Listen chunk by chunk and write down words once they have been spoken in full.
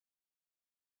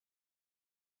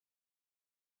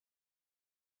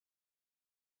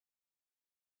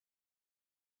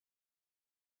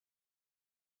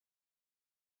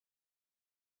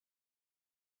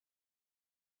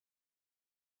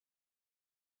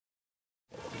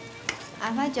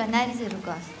احمد جان نریزه رو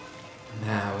گاز.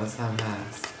 نه حواسم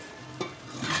هست.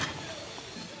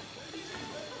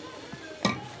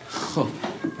 خب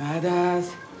بعد از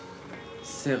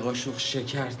 3 قاشق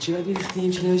شکر چی باید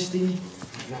بریختیم؟ چی نوشتی؟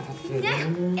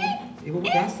 زعفران. ای بابا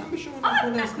دستم به شما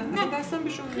نکن. دستم به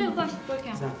شما نکن. خیلی باشه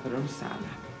بکن. زعفران و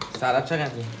سلب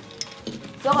چقدره؟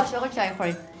 2 قاشق چای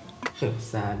خوری. خب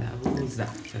سلب و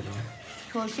زعفران.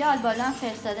 ترشی آل بالا هم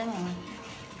فرستاده مامان.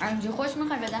 اینجا خوش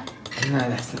میخوای بدم؟ نه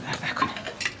دست درد نکنه.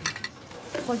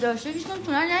 خدا رو شکرش کنم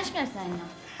تو رو نشکستن اینا.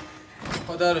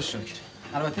 خدا رو شکر.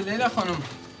 البته لیلا خانم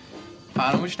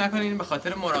فراموش نکنین به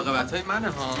خاطر مراقبت‌های منه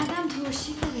ها. قدم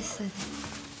ترشی فرستاده.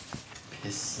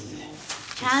 پسته.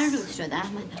 چند روز شده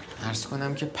احمد؟ عرض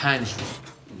کنم که 5 روز.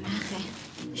 نخیر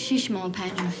 6 ماه و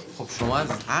 5 روز. خب شما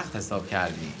از حق حساب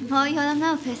کردی. ما یادم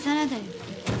نه پسر نداریم.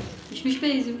 کشمیش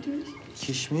بریزیم توش.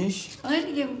 کشمیش؟ آره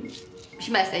دیگه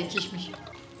میشه مسئله کشمیش.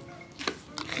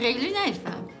 خیلی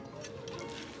نمیفهم.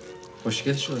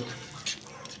 خوشگل شد.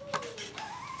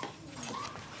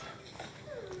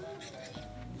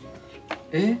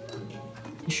 این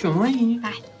شمایی؟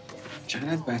 بله. چقدر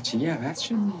از بچگی عوض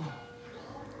شد.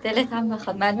 دلت هم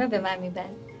بخواد معلومه به من میبری.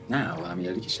 نه با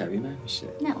امیرعلی که شبیه من میشه.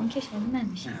 نه اون که شبیه من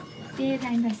میشه. نه بیا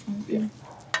زنگ بزن.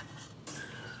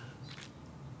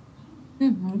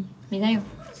 بیا. میدهیم.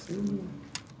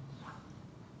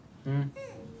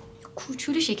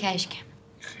 کوچولو شکرش کم.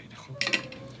 خیلی خوب.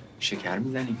 شکر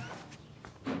میزنیم.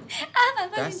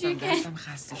 دستم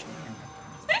خسته شد.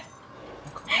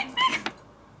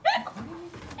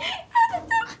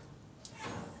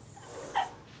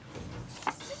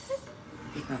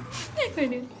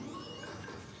 نکنیم.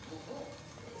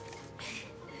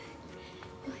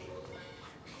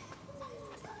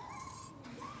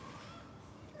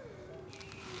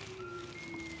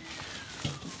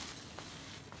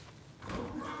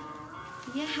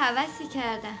 یه هوسی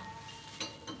کردم.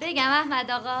 بگم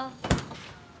احمد آقا.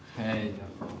 خیلی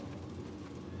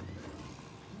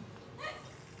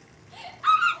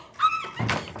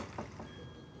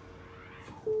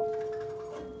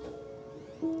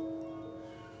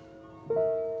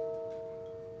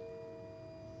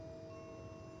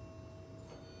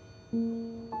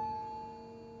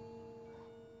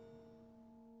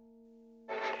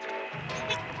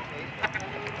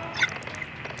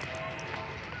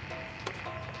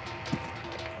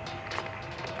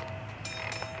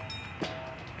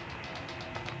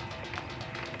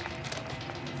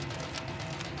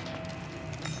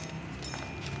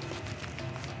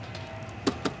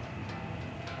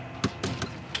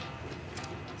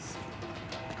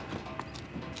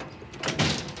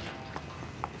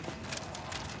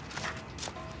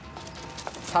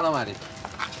سلام علیکم.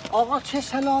 آقا چه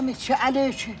سلامی چه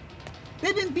علیکم.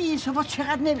 ببین بی صفا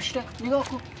چقدر نوشته. نگاه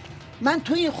کن. من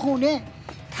توی این خونه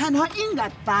تنها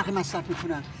اینقدر برق مصرف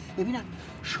میکنم. ببینم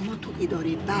شما تو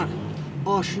اداره برق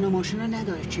آشنا ماشینا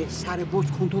نداره چه سر برج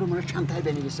کنترل ما رو کمتر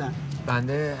بنویسن.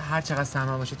 بنده هر چقدر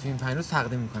سرما باشه تو این 5 روز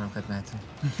تقدیم میکنم خدمتتون.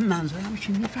 منظورم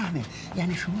چی میفهمه؟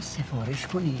 یعنی شما سفارش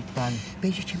کنید. بله.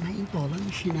 بگی که من این بالا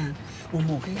میشینم اون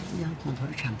موقع میان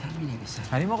کنترل کمتر مینویسن.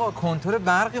 کریم آقا کنترل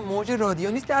برق موج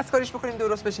رادیو نیست دستکاریش بکنیم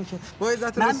درست بشین که با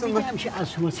عزت من رسون میگم که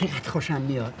از شما چقدر خوشم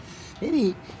میاد.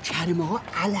 ببین کریم آقا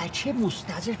الچه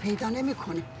مستظر پیدا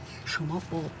نمیکنه. شما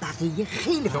با بقیه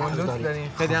خیلی فرق دارید.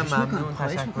 خیلی هم ممنون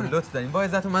تشکر لطف دارین. با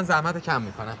عزتون من زحمت کم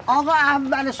میکنم. آقا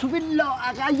اول صبح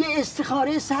لااقل یه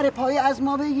استخاره سر پای از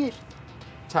ما بگیر.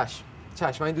 چشم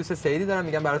من این دوست سیدی دارم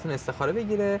میگم براتون استخاره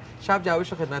بگیره شب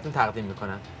جوابشو خدمتتون تقدیم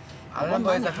میکنم. الان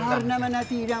با عزتون هر نمه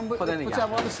ندیرم با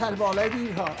جواب سر بالای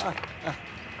دیرها. دو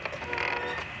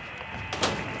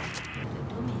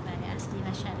محور اصلی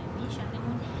و شرقی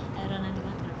شهرمون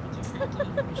رانندگان ترافیک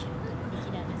سنگین میشه.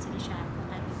 یکی در مسیر شهر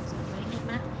بزرگراه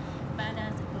خدمت بعد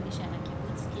از کل شهر که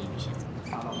بود که میشه.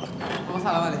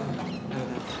 سلام علیکم.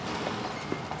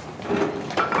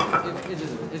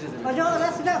 اجازه آجا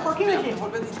رسیدن خاکی میشه.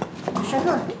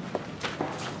 شکر.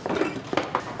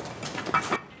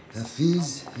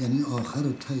 تفویض یعنی آخر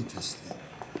و تای تسلیم.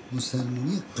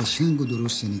 مسلمانی قشنگ و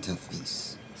درست یعنی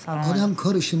تفویض. آدم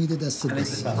کارش میده دست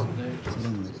بسید. سلام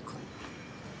علیکم.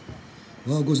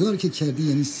 واگذار که کردی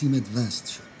یعنی سیمت وصل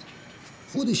شد.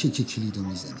 خودشه که کلیدو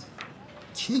میزنه.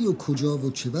 چه و کجا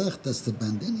و چه وقت دست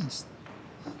بنده نیست.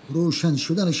 روشن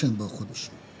شدنشم با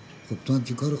خودشون. خب تو هم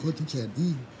که کار خودتو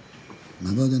کردی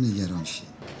مبادا نگران شی.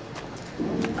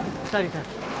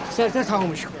 سریعتر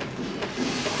تمامش کن.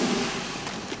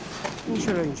 این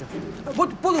چرا اینجا؟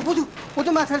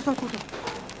 بودو مطلتون کدوم؟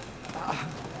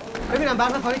 ببینم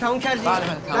برنامه کاری تموم کردی؟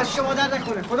 بله. دست شما درد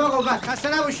نکنه. خدا قوت.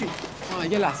 خسته نباشی.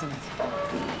 یه لحظه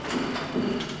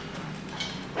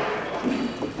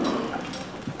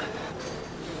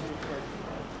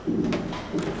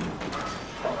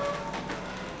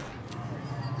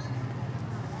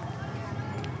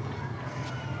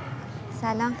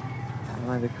سلام.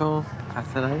 سلام علیکم.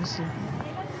 خسته نباشی.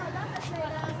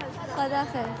 خدا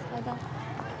خیر. خدا.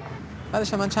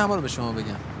 بعدش من چند بار به شما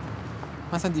بگم.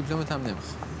 مثلا دیپلمت هم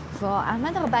نمیخوام. وا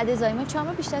احمد آقا بعد ازای ما 4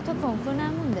 ماه بیشتر تو کنکور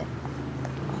نمونده.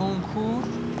 کنکور؟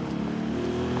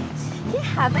 یه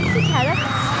حواسی کرده.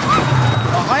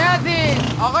 آقای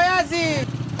عزیز! آقای عزیز!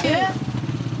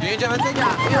 اینجا بهت بگم.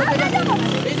 اینجا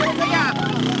بهت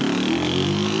بگم.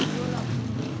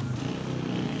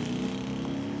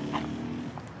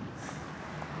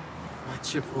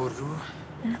 بچه پر رو.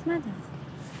 احمد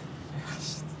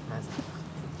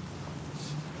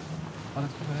حالت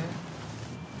خوبه؟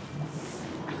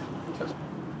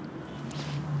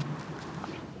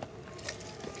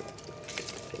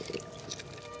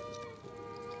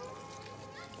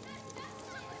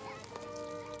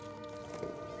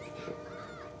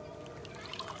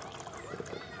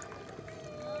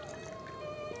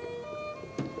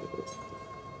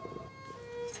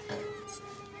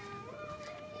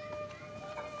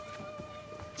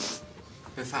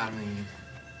 بفرمایید.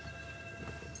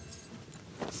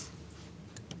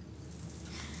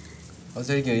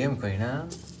 بازاری گریه میکنی نه؟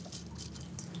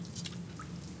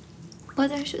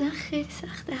 مادر شدن خیلی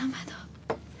سخته احمد.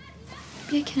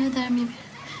 بیا کنار در میبینم.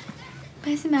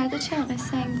 بعضی مردا چقدر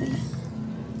سنگ داره.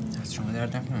 از شما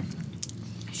درد نکنم.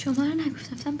 شما رو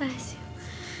نگفتم بعضی.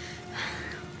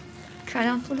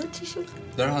 کلام فلوت چی شد؟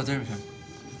 داره حاضر میشم.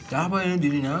 10 بار اینو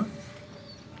دیدی نه؟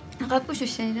 قبل بوشو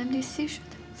شنیدم دیگه سیر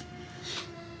شد.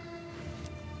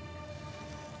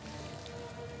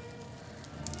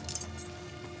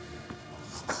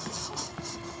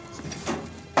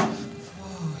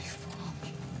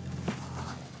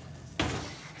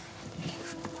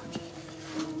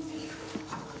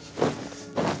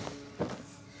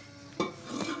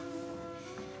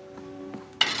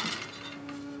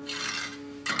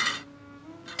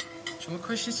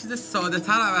 کاش یه چیز ساده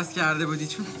تر عوض کرده بودی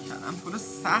چون کلم پلو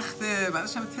سخته.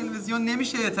 بعدش هم تلویزیون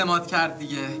نمیشه اعتماد کرد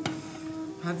دیگه.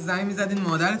 بعد زنگ میزدین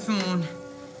مادرتون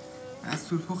از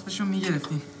سورپختشو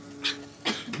میگرفتین.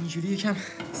 اینجوری یکم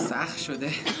سخت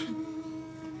شده.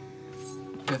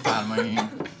 بفرمایین.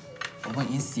 بابا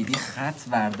این CD خط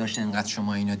برداشت انقدر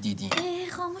شما اینو دیدین.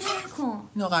 خاموش کن.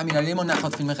 این آقا امیرعلی ما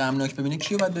نخواد فیلم غمناک ببینه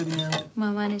کیو باید ببینه؟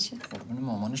 مامانشه. قربون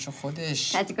مامانشو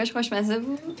خودش. تدیگاش خوشمزه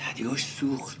بود؟ تدیگاش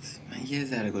سوخت. من یه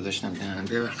ذره گذاشتم دهن.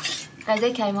 ببخش.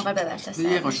 غذای کریم آقا ببر تا سر.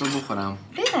 یه قاشق بخورم.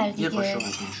 ببر دیگه. یه قاشق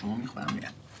از شما میخورم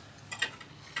میرم.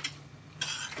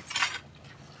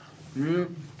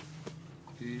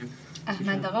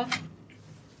 احمد آقا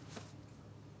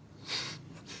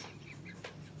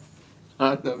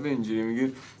حتی به اینجوری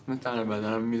میگی من تن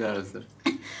بدنم میلرزه.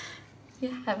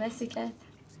 یه حواسی کرد.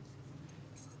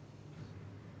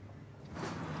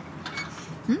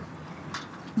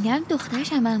 میگم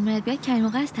دخترش هم ماموریت بیاد کریم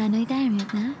آقا از تنهایی در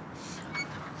میاد نه؟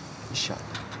 ایشالله.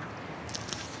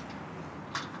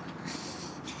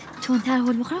 تندتر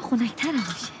هول بخورم خنک‌تر هم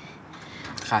میشه.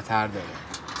 خطر داره.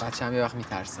 بچه هم یه وقت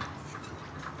میترسه.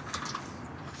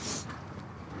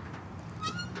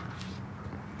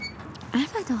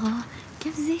 احمد آقا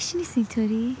کم زشت نیست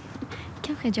اینطوری؟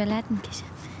 کم خجالت میکشم.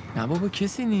 نه بابا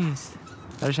کسی نیست.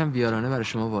 برایش هم بیارانه برای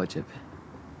شما واجبه.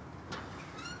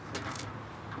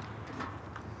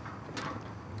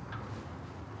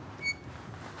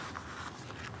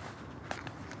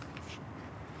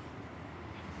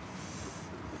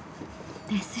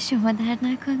 دست شما درد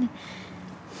نکنه.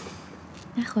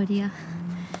 نخوری ها.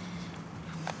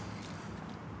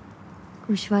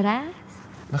 گوشواره است؟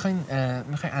 میخواین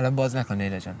الان باز نکن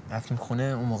لیلا جان. رفتیم خونه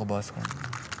اون موقع باز کن.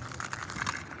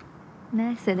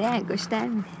 نه صدای انگشتر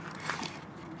میده.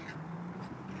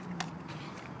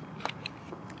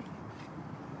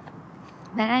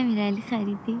 برای امیرعلی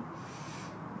خریدی؟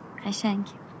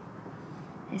 قشنگی.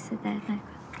 دست درد نکن.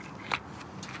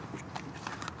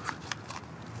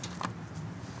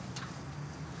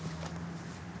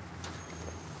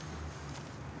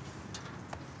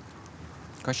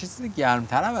 کاش یه چیز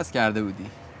گرمتر عوض کرده بودی.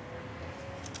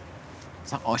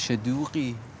 مثلا آش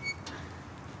دوغی،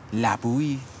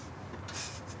 لبویی،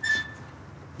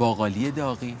 باقالی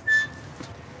داغی،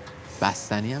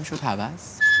 بستنی هم شد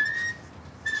هوس.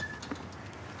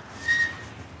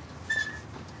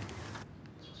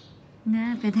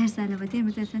 نه پدر سلامتی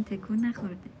امروز اصلا تکون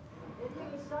نخورده.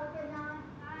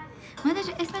 مادر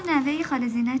جون اسم نوه خاله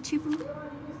زینت چی بود؟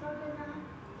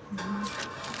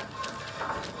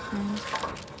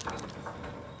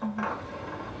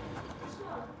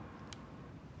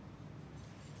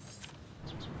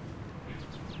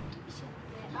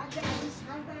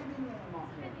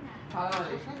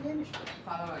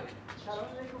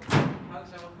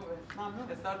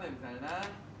 استارت نمیزنه نه؟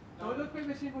 دولت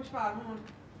بشین پشت فرمون.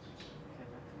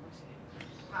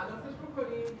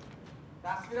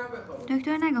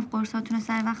 دکتر نگفت قرصاتون رو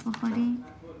سر وقت بخورین؟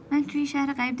 من توی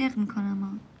شهر غریب دق میکنم ها.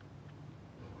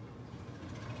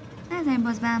 نذارین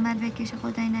باز به احمد بکشه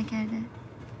خدایی نکرده.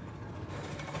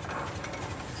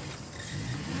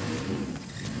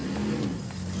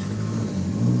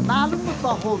 معلوم بود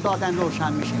با هول دادن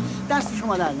روشن میشه. دست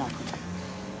شما در نکنه.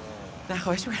 نه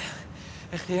خواهش میکنم.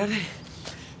 اختیار داری.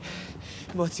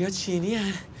 باتری ها چینی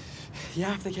هن. یه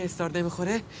هفته که استارت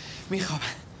نمیخوره میخوابن.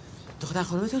 دختر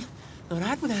خانومتون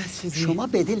ناراحت بودن از چیزی؟ شما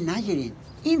به دل نگیرین.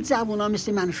 این جوونا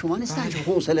مثل من و شما نیستن که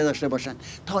حوصله داشته باشن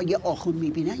تا یه آخون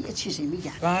میبینن یه چیزی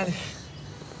میگن. بله.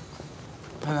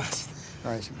 ببخشید.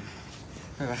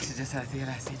 ببخشید جسارتی یه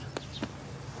لحظه.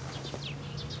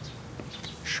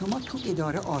 شما تو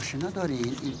اداره آشنا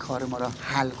دارین این کار ما را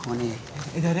حل کنه؟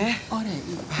 اداره؟ آره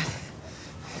این.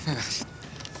 بله. ببخشید.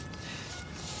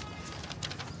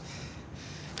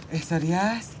 احضاریه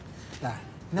است؟ بله.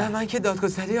 نه من که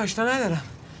دادگستری آشنا ندارم.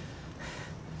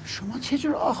 شما چه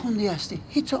جور آخوندی هستی؟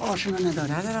 هیچ آشنا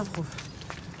نداری؟ ندارم خوب.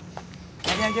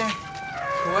 ولی اگه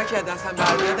کمکی از دستم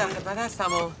برمیاد در خدمت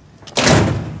هستم و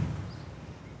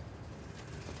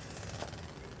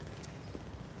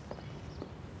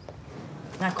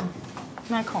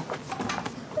نکن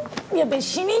بیا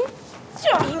بشینین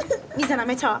جایی میزنم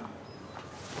اتا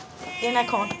یه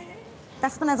نکن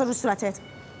دستتو نذار رو صورتت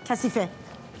کثیفه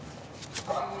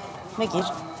بگیر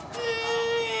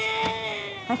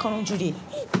نکن اونجوری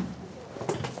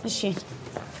بشین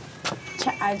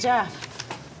چه عجب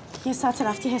یه ساعت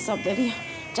رفتی حساب داری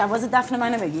جواز دفن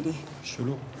منو بگیری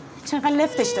شلو چقدر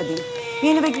لفتش دادی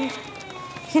بیا اینو بگیر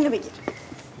اینو بگیر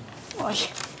وای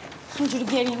همینجوری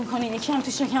گریه میکنه یکی هم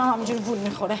تو شکم همینجوری وول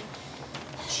میخوره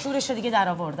شورشو دیگه در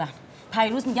آوردن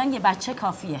پیروز میگن یه بچه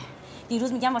کافیه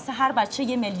دیروز میگن واسه هر بچه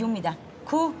 1 میلیون میدن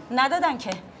کو ندادن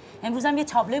که امروز هم یه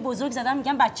تابلو بزرگ زدن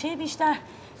میگن بچه بیشتر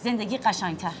زندگی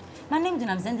قشنگتر من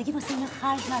نمیدونم زندگی واسه این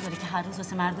خرج نداره که هر روز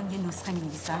واسه مردم یه نسخه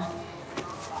می‌نویسن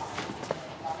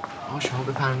شما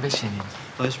بفرمایید بشینید.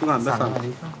 خواهش می‌کنم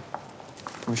بفرمایید.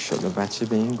 ماشاءالله بچه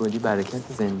به این گلی برکت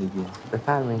زندگیه.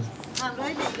 بفرمایید. همراه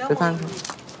لیلا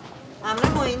بفرمایید.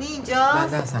 همراه معینی اینجا؟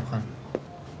 بله هستم خانم.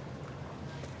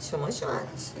 شما شوهرش؟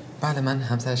 بله من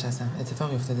همسرش هستم.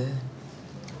 اتفاقی افتاده؟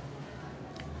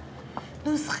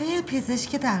 نسخه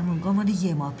پزشک درمانگاه مال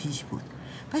 1 ماه پیش بود.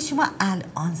 و شما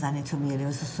الان زنتون میاری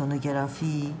واسه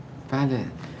سونوگرافی؟ بله.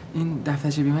 این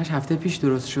دفترچه بیمه‌اش هفته پیش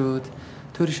درست شد.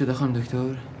 طوری شده خانم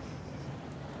دکتر؟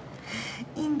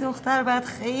 این دختر باید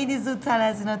خیلی زودتر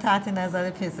از اینا تحت نظر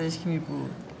پزشک می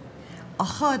بود.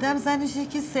 آخه آدم زنشه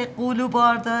که 3 قلو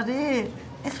بار داره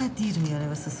اینقدر دیر میاره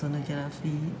واسه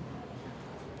سونوگرافی؟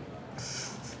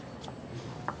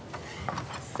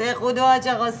 3 قلو حاج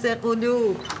آقا 3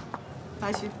 قلو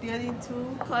تشریف بیارین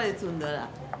تو کارتون دارم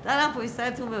پشت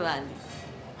سرتون ببندید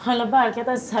حالا برکت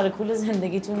از سرکول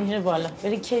زندگیتون میره بالا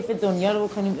بری کیف دنیا رو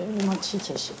بکنیم ببینیم ما چی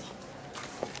کشیدیم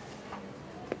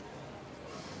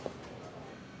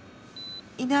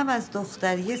اینم از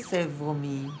دختری 3.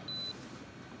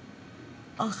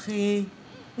 آخه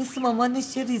مثل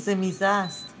مامانش یه ریزه میزه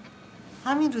است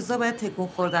همین روزا باید تکون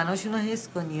خوردناشون رو حس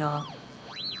کنی یا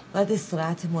باید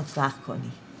استراحت مطلق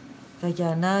کنی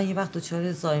وگرنه یه وقت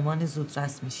دچار زایمان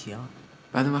زودرس میشی ها.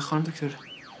 بعد من خانم دکتر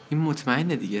این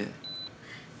مطمئنه دیگه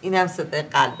اینم صدای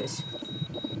قلبش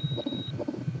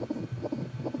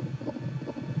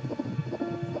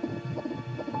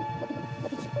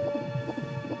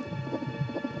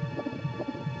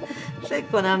فکر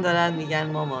کنم دارن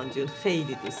میگن مامان جون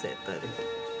خیلی دوست داره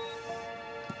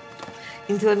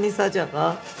اینطور نیست حاج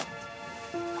آقا؟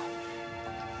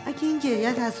 اگه این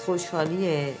گریت از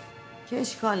خوشحالیه که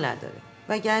اشکال نداره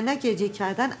وگرنه گریه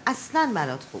کردن اصلاً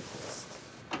برات خوب نیست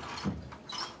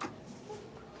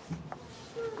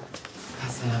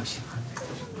خسته نباشید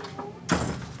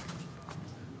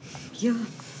بیا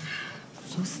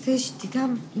راستش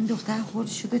دیدم این دختر خورد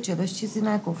شده جلوش چیزی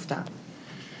نگفتم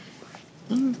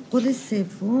این قول 3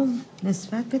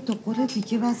 نسبت به 2 قول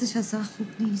دیگه وضعش اصلا خوب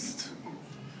نیست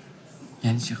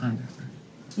یعنی چی خانم دکتر؟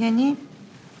 یعنی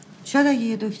شاید اگه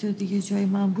یه دکتر دیگه جای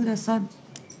من بود اصلا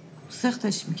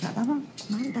سختش میکرد اما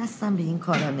من دستم به این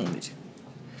کارا نمیره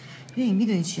ببین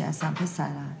میدونی چی هستم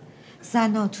پسرم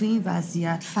زنا تو این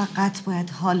وضعیت فقط باید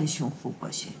حالشون خوب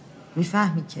باشه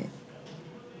میفهمی که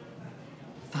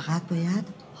فقط باید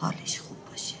حالش خوب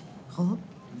باشه خب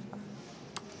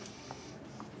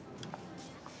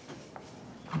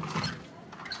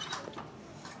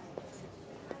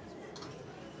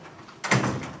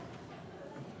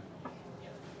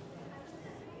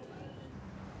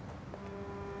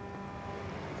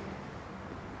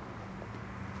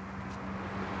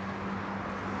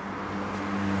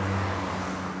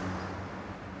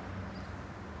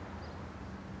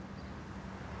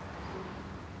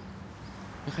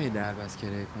میخوایی دربست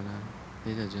کرایه کنم؟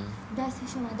 لیلا جان دست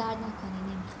شما درد نکنه،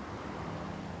 نمیخوام.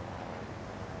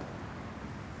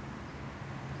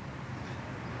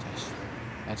 چشم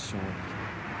هرچی شما بگید.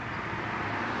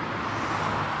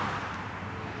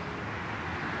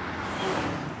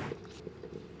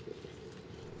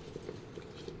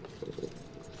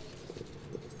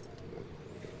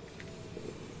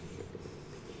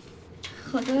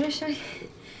 خدا رو شکر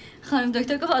خانم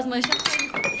دکتر گفت آزمایشم خیلی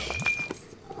خوب.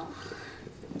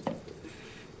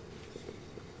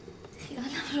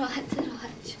 خیالم راحت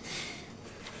شد.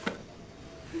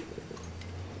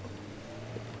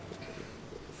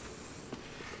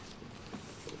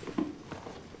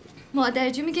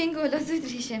 مادرجو میگه این گلا زود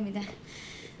ریشه میدن.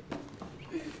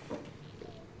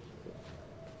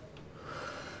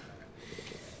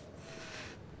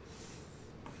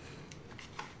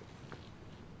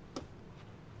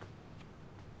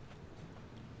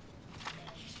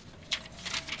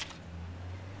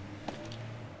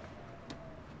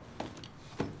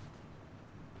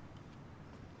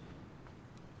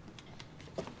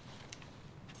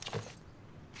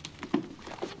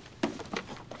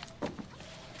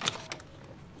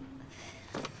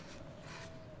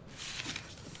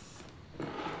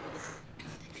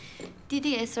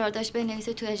 دیدی اصرار داشت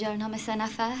بنویسه تو اجارهنامه 3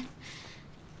 نفر؟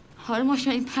 حالا ما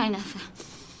شدیم 5 نفر.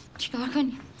 چیکار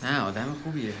کنیم؟ نه آدم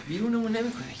خوبیه، بیرونمون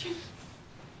نمیکنه که.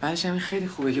 بعدش همین خیلی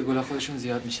خوبه که گلا خودشون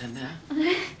زیاد میشن، نه؟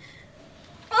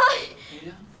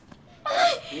 لیلا؟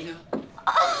 لیلا؟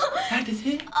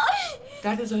 دردته؟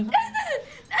 درد زایمان؟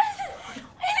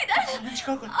 من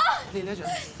چیکار کنم؟ لیلا جان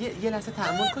یه لحظه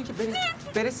تحمل کن که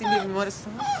برسیم به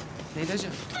بیمارستان. لیلا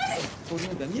جان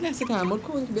قربونت برم یه لحظه تحمل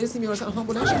کن که برسیم بیمارستان. آها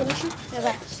بلند شو.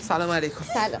 سلام علیکم.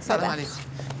 سلام علیکم.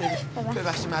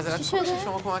 ببخشید معذرت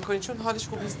شما کمک کنین چون حالش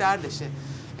خوب نیست، دردشه.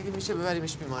 اگه میشه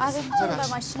ببریمش بیمارستان. به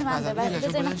ماشین من ببرید.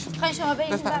 بذارید شما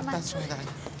برید بر من. دست شما درد.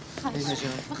 لیلا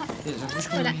جان گوش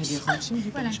کن هدیه خانم چی میگی؟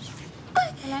 بلند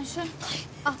شو.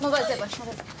 مواظب باش.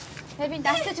 ببین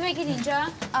دستتو بگیر اینجا.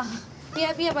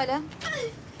 بیا بالا.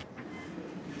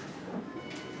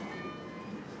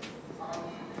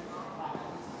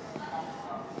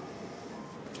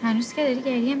 هنوز که داری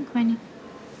گریه میکنی.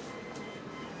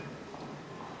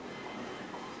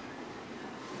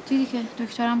 دیدی که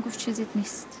دکترم گفت چیزیت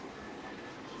نیست.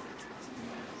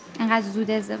 انقدر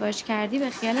زود ازدواج کردی به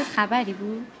خیالت خبری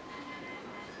بود؟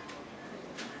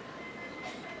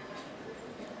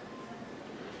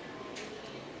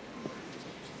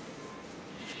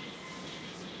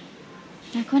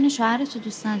 نکنه شوهرتو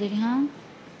دوست نداری ها؟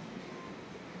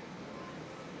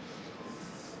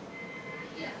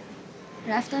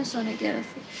 رفتم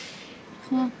سونوگرافی.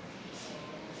 خب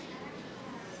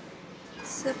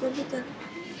سپری دارم.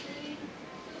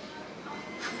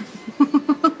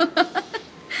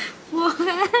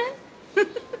 واقعا؟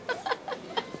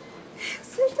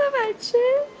 3 تا بچه؟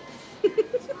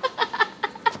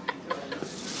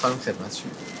 خانم خدمت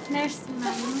شما. مرسی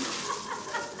ممنون.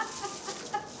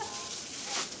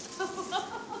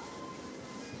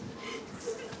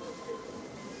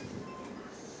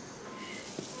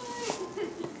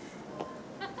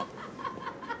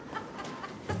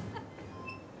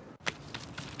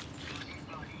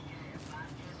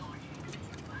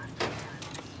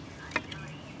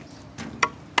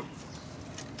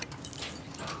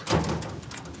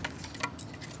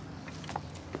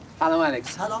 سلام علیکم.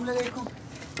 سلام علیکم.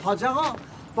 حاج آقا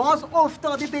باز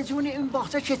افتاده به جون این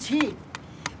باغچه که چی؟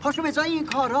 پاشو به جای این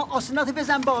کارها آسنات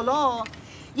بزن بالا،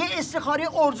 یه استخاره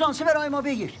اورژانسی برای ما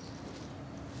بگیر.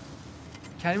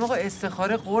 کریم آقا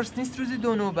استخاره قرص نیست روزی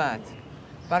 2 نوبت،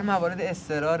 بر موارد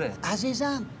اضطراره.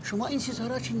 عزیزم شما این چیزها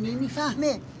را چی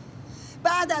نمیفهمه؟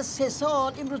 بعد از 3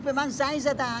 سال امروز به من زنگ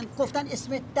زدن گفتن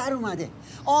اسمت در اومده،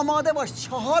 آماده باش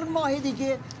 4 ماه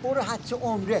دیگه برو حج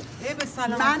عمره.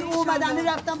 من اومدن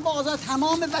رفتم بازار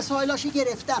تمام وسایلاشو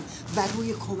گرفتم و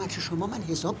روی کمک شما من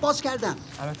حساب باز کردم.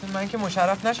 البته من که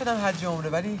مشرف نشدم حج عمره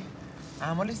ولی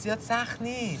اعمالش زیاد سخت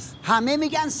نیست. همه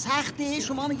میگن سخته،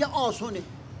 شما میگه آسونه.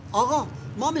 آقا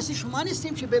ما مثل شما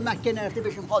نیستیم که به مکه نرفته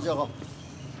بشیم. حاج آقا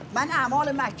من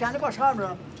اعمال مکنه باشم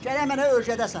رو جره منو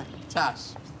ارشد هستن.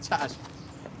 چشم.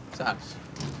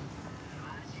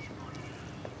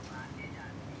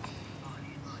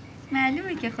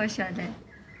 معلومه که خوشحاله.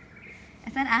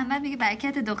 اصلا احمد میگه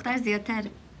برکت دختر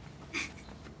زیادتره.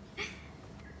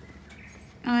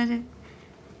 آره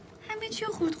همه چی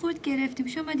رو خورد گرفتیم.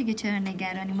 شما دیگه چرا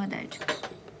نگرانی مادر جون؟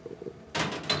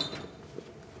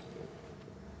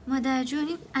 مادر جون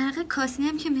این عرق کاسنی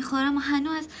هم که میخورم و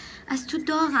هنوز از تو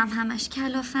داغم همش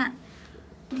کلافن.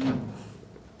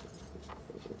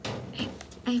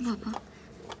 ای بابا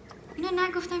اینو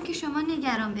نگفتم که شما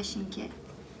نگران بشین که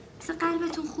اصلا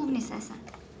قلبتون خوب نیست اصلا.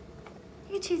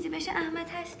 یه چیزی بشه احمد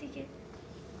هست دیگه.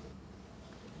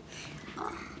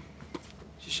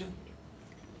 چی شد؟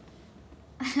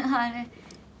 آره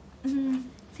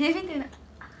نمیدونم.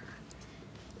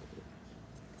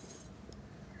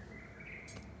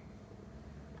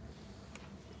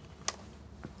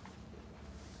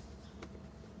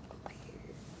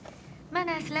 من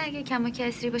اصلا اگه کم و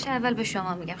کسری باشه اول به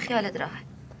شما میگم، خیالت راحت.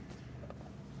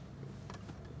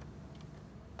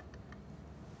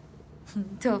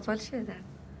 توفال شدم.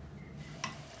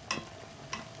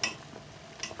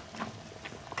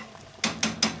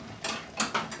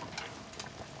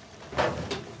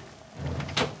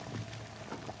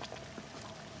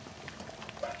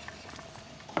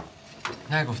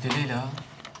 نگفتی لیلا؟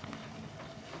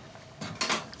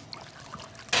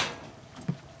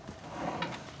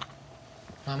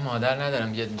 من مادر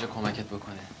ندارم بیاد اینجا کمکت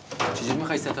بکنه. چجوری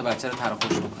میخوای 3 تا بچه رو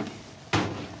تراخوش بکنی؟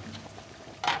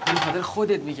 من بخاطر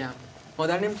خودت میگم.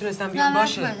 مادر نمیتونستم بیان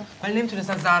باشه. ولی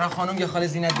نمیتونستن زهرا خانم یا خاله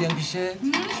زینت بیان پیشه؟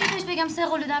 نمیشه بهش بگم 3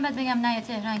 قلودم بعد بگم نه یا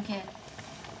تهران که.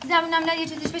 زبونم نه یه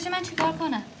چیزیش بشه من چیکار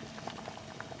کنم؟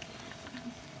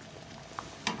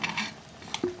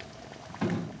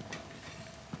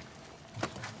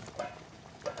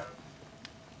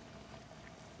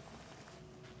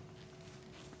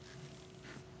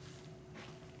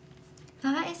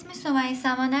 فقط اسم سمیه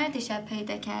سمانه رو دیشب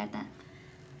پیدا کردم.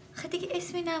 خیلی دیگه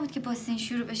اسمی نبود که با سین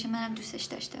شروع بشه منم دوستش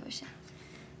داشته باشم.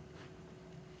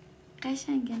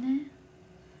 قشنگه نه؟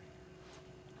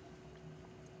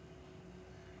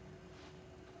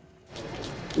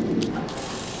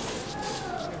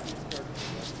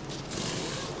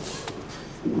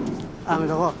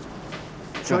 احمد آقا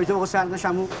چای تو بگو سرد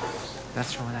شمو.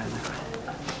 دست شما در نکنه.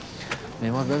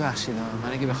 معمار ببخشید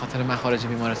من اگه به خاطر مخارج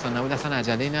بیمارستان نبود اصلا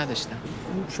عجله‌ای نداشتم.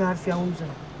 اون چه حرفی همون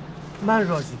میزنم. من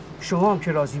راضی، شما هم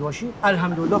که راضی باشی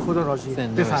الحمدلله خدا راضیه.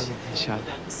 بفرمایید ان شاء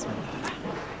الله. بسم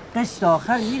الله. قسط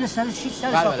آخر میره سر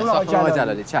 600 ساختمان آقا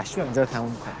جلالی. چشم اینجا رو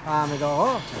تموم می‌کنم. احمد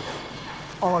آقا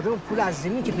آدم پول از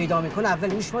زمین که پیدا میکنه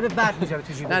اول میشماره بعد میذاره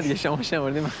تو جیبش. نه دیگه شما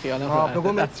شمردی من خیالم راحت.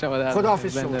 بگو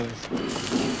خداحافظ شما.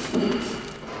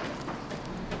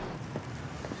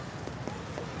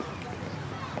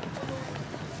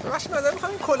 باش مادر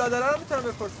میخوام این کلادره رو میتونم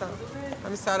بپرسم.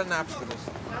 همین سر نبش رو داشت.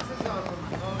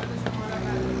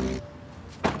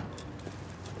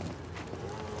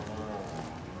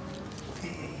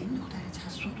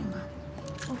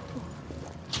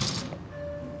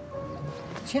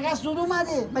 چقدر زود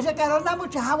اومده؟ مگه قرار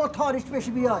نبود که هوا تاریک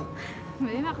بشه بیای؟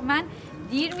 ببین من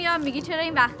دیر میام میگی چرا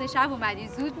این وقت شب اومدی،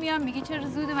 زود میام میگی چرا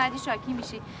زود اومدی، شاکی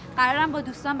میشی. قرارم با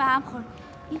دوستان به هم خورد.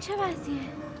 این چه وضعیه؟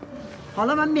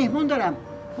 حالا من مهمون دارم.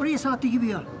 برو یه ساعت دیگه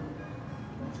بیا.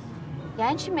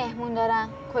 یعنی چی مهمون دارم؟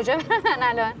 کجا برن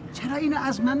الان؟ چرا اینو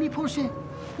از من میپرسه؟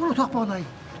 برو اتاق بالایی.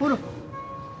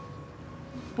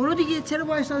 برو دیگه، چرا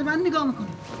با ایستاده من نگاه میکنی؟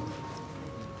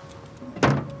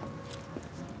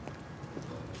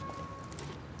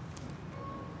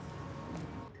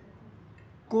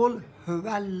 قل هو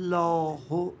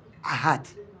الله احد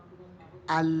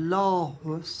الله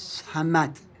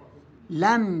الصمد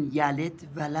لم یلد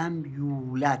ولم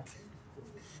یولد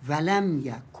ولم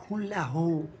یکن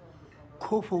له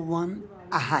کفوا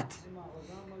احد.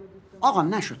 آقا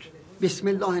نشد، بسم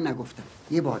الله نگفتم.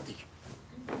 یه بار دیگه.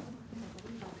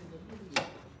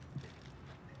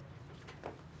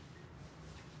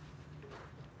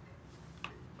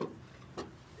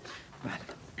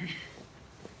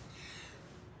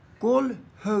 قل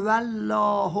هو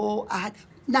الله احد.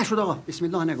 نشد آقا، بسم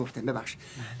الله نگفتم، ببخش.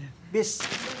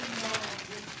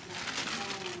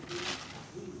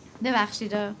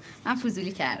 ببخشید من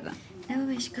فضولی کردم. نه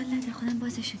بابا اشکال نداره، خودم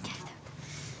بازشون کردم.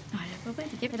 آره بابا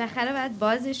دیگه بالاخره باید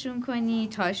بازشون کنی،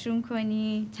 تاشون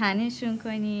کنی، تنشون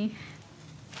کنی.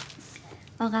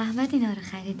 آقا احمد اینا رو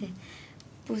خریده.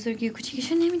 بزرگی و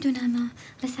کوچیکشو نمیدونم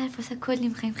به صرف کلی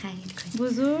میخوایم خرید کنیم.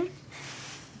 بزرگ؟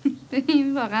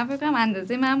 این واقعا فکر کنم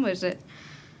اندازه من باشه.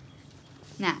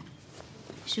 نه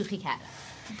شوخی کردم.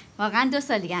 واقعا 2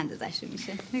 سال دیگه اندازه‌شو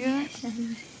میشه. نگاه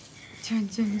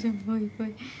جان وای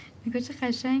نگاه چه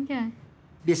قشنگه.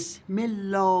 بسم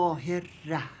الله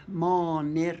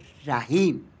الرحمن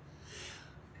الرحیم.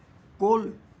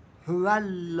 قل هو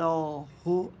الله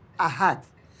احد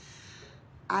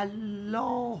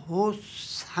الله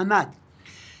الصمد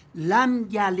لم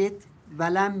یلد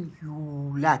ولم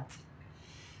یولد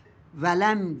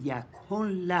ولم یکن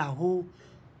له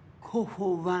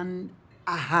کفوا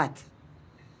احد.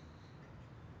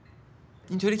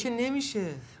 اینطوری که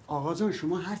نمیشه. آقا جان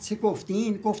شما هر چه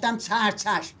گفتین گفتم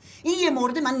چشم. این یه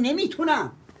مورد من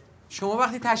نمیتونم. شما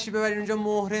وقتی تشریف ببرین اونجا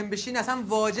محرم بشین اصلا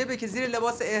واجبه که زیر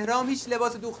لباس احرام هیچ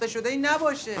لباس دوخته شده ای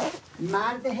نباشه.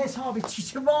 مرد حسابی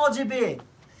چه واجبه؟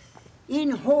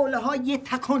 این حوله ها یه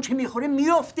تکان که میخوره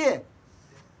میفته.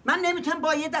 من نمیتونم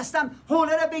با یه دستم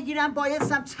حوله رو بگیرم، با یه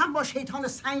دستم چند با شیطان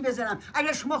سنگ بزنم.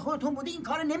 اگر شما خودتون بودی این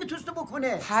کار نمیتونست بکنه.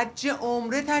 حج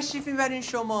عمره تشریف میبرین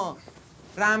شما.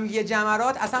 رمی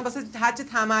جمرات اصلا واسه حج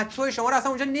تمتع شما رو اصلا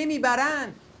اونجا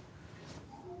نمیبرن.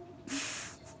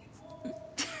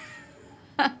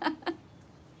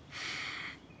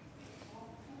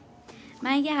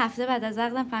 من یه هفته بعد از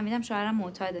عقدم فهمیدم شوهرم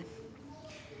معتاده.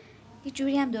 یه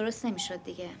جوری هم درست نمیشد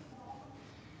دیگه.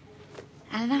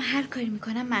 الانم هر کاری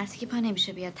میکنم مرسی که پا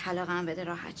نمیشه بیاد طلاقم بده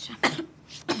راحت شم.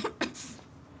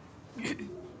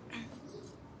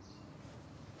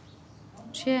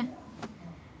 چیه؟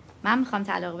 من میخوام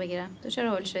طلاق بگیرم. تو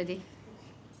چرا هول شدی؟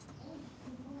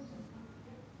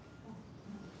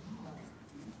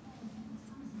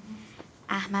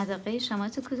 احمد آقای شما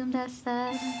تو کدوم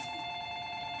دسته؟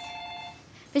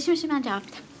 بشی من جواب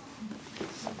میدم.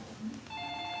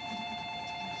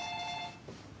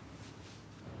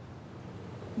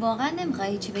 واقعا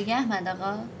نمیخوای چی بگی احمد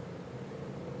آقا؟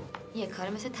 یه کار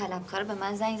مثل طلبکار به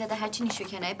من زنگ زده هرچی نیشو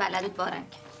کنای بلدت بارم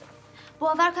کرد.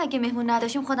 باور کن اگه مهمون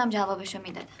نداشتیم خودم جوابشو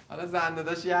میدادم. حالا زنده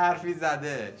داشت یه حرفی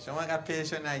زده، شما اینقدر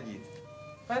پیشو نگیر.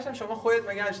 بعدش شما خودت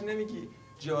مگه همچین نمیگی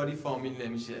جاری فامیل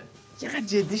نمیشه؟ چقدر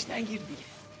جدیش نگیر دیگه.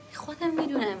 خودم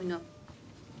میدونم اینو.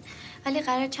 ولی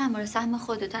قرار چند بار سهم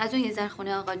خودت از اون یه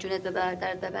ذرخونه آقا جونت به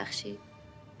برادرت ببخشی.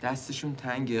 دستشون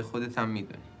تنگه، خودت هم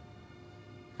میدونی.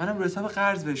 منم رو حساب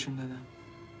قرض بهشون دادم.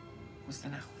 قصه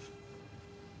نخور.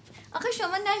 آخه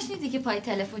شما نشنیدی که پای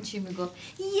تلفن چی میگفت؟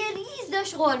 یه ریز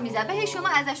داشت غر میزد. به شما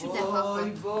ازشون دفاع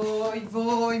کن.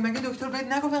 وای مگه دکتر بهت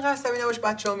نگفت اینقدر عصبی نباش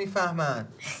بچه‌ها میفهمن؟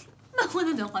 من خودم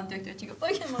نمی‌خوام دکتر چی گفت.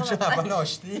 اول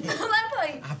آشتی. من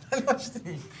پای. اول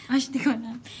آشتی. آشتی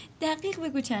کنم. دقیق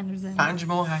بگو چند روزه؟ 5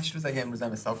 ماه و 8 روز اگه امروز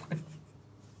هم حساب کنی.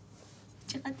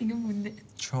 چقدر دیگه مونده؟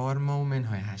 4 ماه و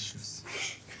منهای 8 روز.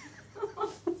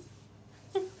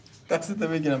 دستتو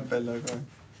بگیرم پلا کن.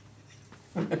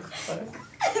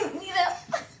 میرم.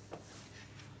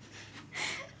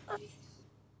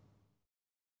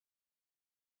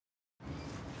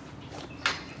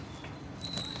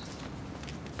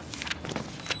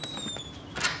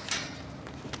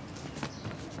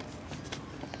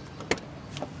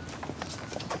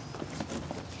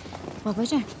 بابا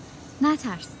جان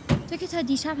نترس. تو که تا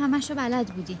دیشب همش رو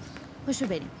بلد بودی. پاشو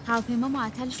بریم. هواپیما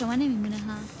معطل شما نمیمونه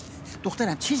ها.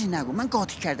 دخترم چیزی نگو، من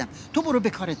قاطی کردم. تو برو به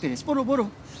کارت برس. برو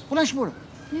بلنش برو.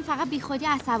 این فقط بی خودی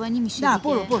عصبانی میشه نه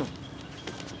دیگه. برو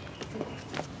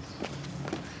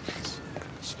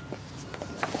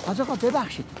حاج آقا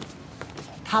ببخشید،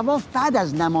 طواف بعد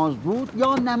از نماز بود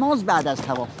یا نماز بعد از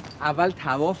طواف؟ اول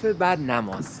طواف بعد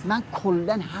نماز. من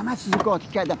کلا همه چیزو قاطی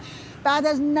کردم. بعد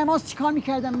از نماز چیکار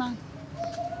میکردم من؟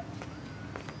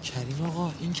 کریم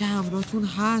آقا این که همراهتون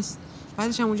هست،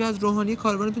 بعدش هم اونجا از روحانی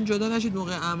کاروانتون جدا نشید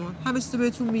موقع امان، همه چیزو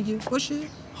بهتون میگه باشه.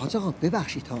 حاج آقا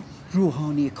ببخشید ها،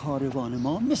 روحانی کاروان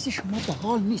ما مثل شما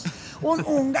باحال نیست. اون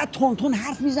اونقدر تون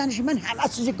حرف میزنه من همه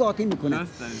چیز قاطی میکنم.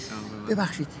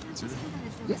 ببخشید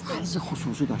یه عرض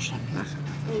خصوصی داشتم.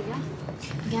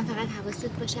 میگم فقط حواست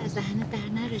باشه از ذهنت در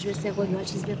نرش به سه قول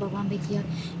چیز به بابام بگی.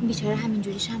 این بیچاره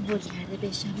همینجوریش هم هول کرده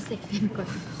بهش هم سکته میکنه.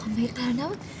 خب مگه قرار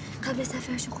نبود قبل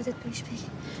سفرشو خودت بهش بگی؟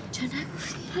 چرا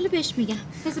نگفتی؟ حالا بهش میگم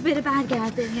بذار بره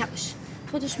برگرده. یواش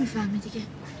خودش میفهمه دیگه.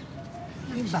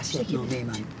 این وصیت‌نامه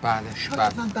من. بله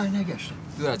شاید من برنگشتم.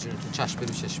 دور از جونتون چشم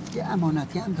بدو چشم. یه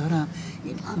امانتی هم دارم.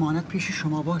 این امانت پیش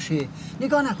شما باشه.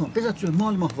 نگاه نکن. بذار تو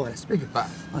مال ماهواره است. بگو.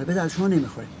 آره به درد شما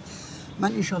نمیخوره.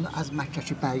 من انشالله از مکه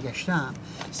که برگشتم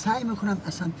سعی میکنم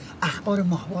اصلا اخبار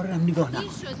ماهواره رو نگاه نکنم.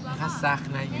 فقط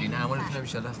سخت نگیرین. اعمالتون ان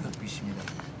شاءالله خوب پیش میره.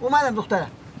 اومدم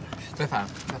دخترم. بفرم.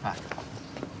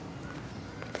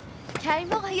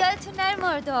 کریم آقا یادتون نره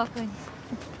ما رو دعا کنی.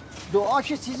 دعا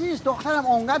که چیزی نیست دخترم،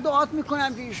 اونقدر دعات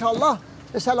میکنم که انشالله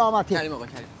به سلامتی. کریم آقا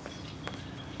کریم.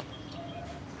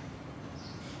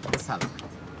 به سلامت.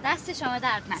 دست شما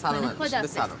درد نکنه. خدا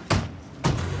سلامت.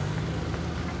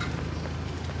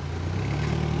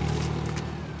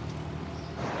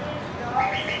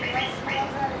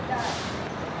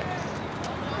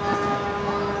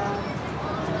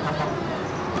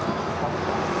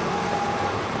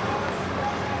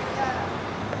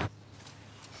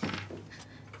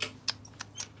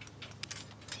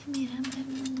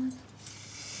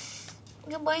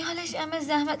 با این حالش همه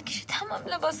زحمت کشید تمام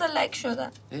لباسا لک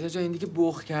شدن. لیلا جان این دیگه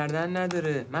بخ کردن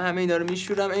نداره. من همه اینا رو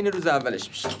میشورم عین روز اولش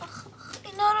میشه.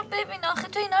 اینا رو ببین آخه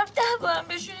تو اینا رو 10 بارم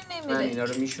بشوری نمیره. من اینا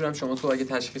رو میشورم شما تو اگه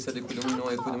تشخیص دادی کدوم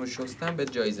نوع کدوم شستم به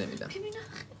جایزه میدم. ببین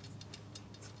آخه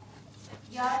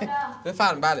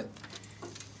بفرم. بله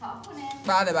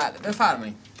بله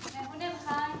بفرمایید. مهمونه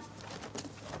میخوای؟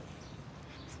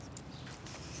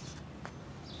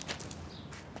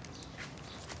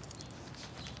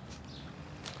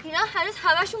 اینا هنوز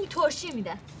همشون ترشی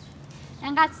میدن.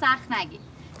 انقدر سخت نگی.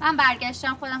 من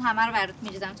برگشتم خودم همه رو برات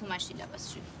میریزم تو ماشین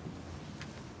لباسشویی.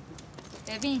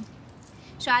 ببین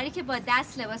شاعری که با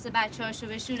دست لباس بچه‌هاشو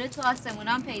بشوره تو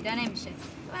آسمونام پیدا نمیشه.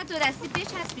 باید دو دستی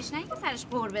بچسبیش، نه اینکه سرش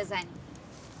قور بزنی.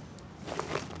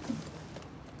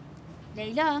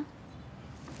 لیلا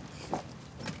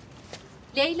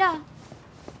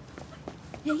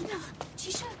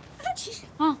چی شد؟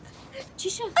 چی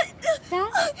شد؟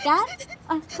 در؟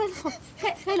 خیلی خوب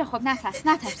خیلی خوب.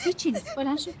 نترس هیچی نیست.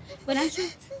 بلند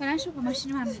شو با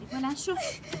ماشین من میری. بلند شو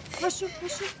باشو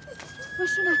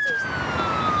نترس.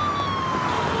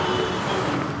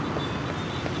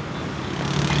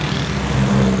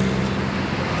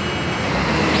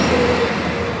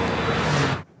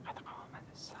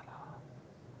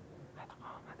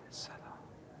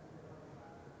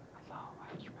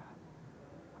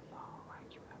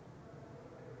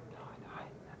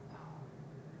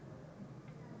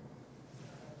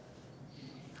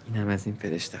 اینم از این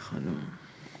فرشته خانم.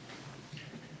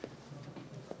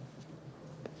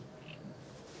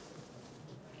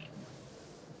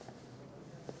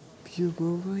 بیا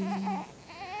بابایی.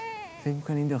 فکر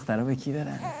می‌کنی این دخترها به کی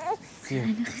برن؟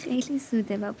 الان خیلی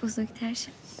زوده و بزرگتر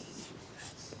شد.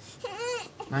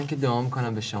 من که دعا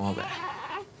می‌کنم به شما برن،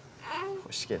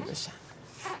 خوشگل بشن،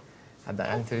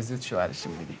 حداقل اینطوری زود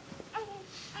شوهرشون میدی.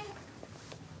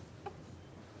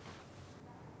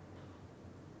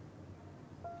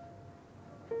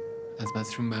 از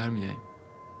بسشون برمیاییم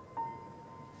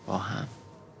باهم.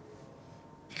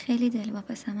 خیلی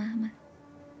دلواپسم احمد.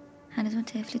 هنوز اون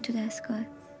طفلی تو دستگاه.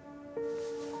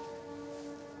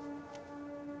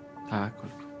 توکل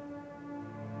کن.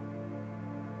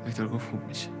 دکتر گفت خوب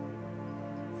میشه.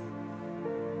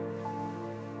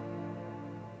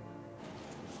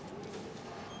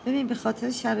 ببین به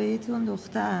خاطر شرایط اون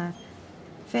دختر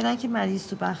فعلا که مریض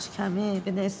تو بخش کمه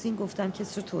به نسرین گفتم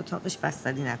کسی رو تو اتاقش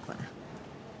بستری نکنه.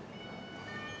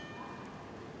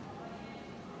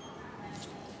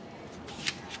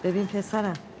 ببین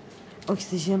پسرم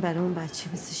اکسیژن برای اون بچه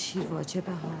مثل شیر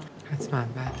واجبه ها. حتما.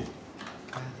 بله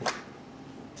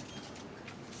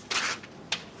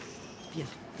بیا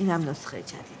اینم نسخه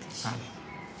جدیدش.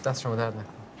 دست شما درد نکنه.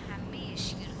 همه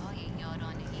شیرهای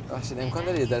یارانگی باشید امکان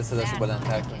داره یه ذره صداشو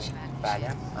بلندتر کنید؟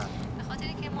 بله. به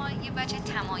خاطر که ما یه بچه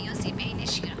تمایزی بین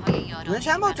شیرهای یارانگی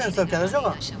چند بار حساب کردش آقا؟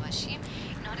 داشته باشیم.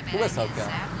 خوب حساب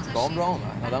کردم. با هم راه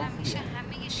اومد. آدم خوبیه.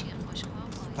 همه شیر خوشگاه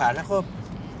بله خب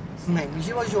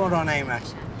میشه با جوان راه نیومد.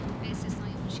 به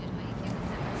استثنای اون شیرهایی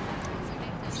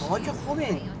که شما که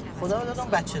خوبین. خدا رو دادم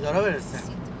بچه دارا برسه.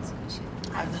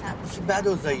 حضرت عباسی بد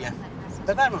اوضاعیه.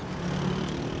 بفرما.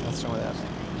 دست شما درد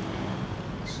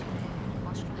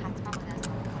نکنه.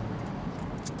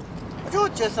 آجا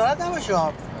جسارت نباشه.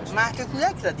 مهد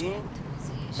کودک زدین؟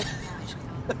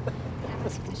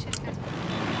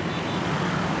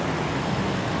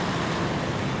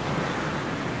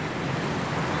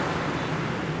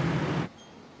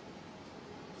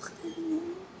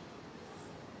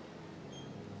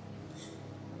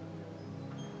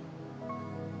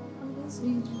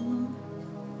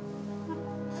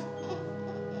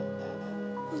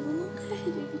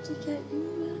 خیلی بوده کردیم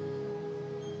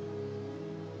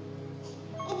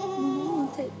مامان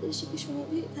منتظر بشه که شما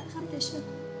بیایید هم بشه.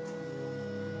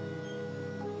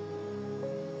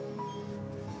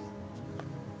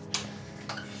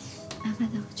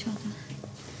 احمد آقا چادر.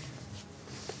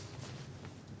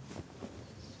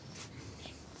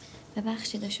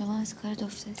 ببخشید شما از کار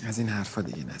افتادید. از این حرفا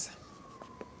دیگه نزن.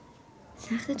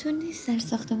 سختتون نیست در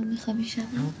ساختمون میخوام شب؟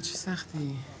 اما چه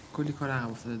سختی؟ کلی کار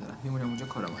عقب افتاده دارم. میمونم اونجا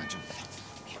کارامو انجام بدم.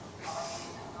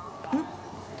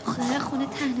 دختره خونه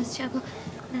تنهاست شبا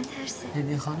نترسه.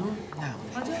 هدیه خانم؟ نه.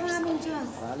 آجا هم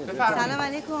اینجاست. بفرمایید. سلام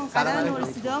علیکم. سلام قدر علیکم.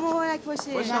 نورسیده مبارک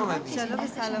باشه. خوش آمدید. انشالله به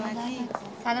سلامتی.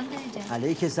 سلام درجه.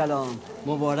 علیک سلام.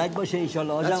 مبارک باشه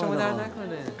انشالله آقا شما در جوان.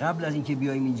 نکنه. قبل از اینکه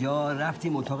بیایم اینجا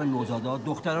رفتیم اتاق نوزادات،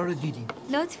 دخترها رو دیدیم.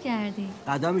 لطف کردی.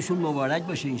 قدمشون مبارک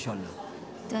باشه انشالله.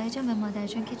 دایی جان به مادر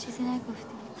جان که چیزی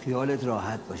نگفتی. خیالت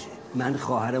راحت باشه. من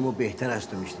خواهرمو بهتر از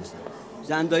تو میشناسم.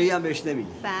 زندایی هم بهش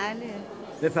نمیگی. بله.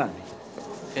 بفرمایید.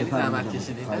 خیلی زحمت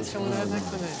کشیدید. دست شما درد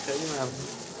نکنه. خیلی ممنون.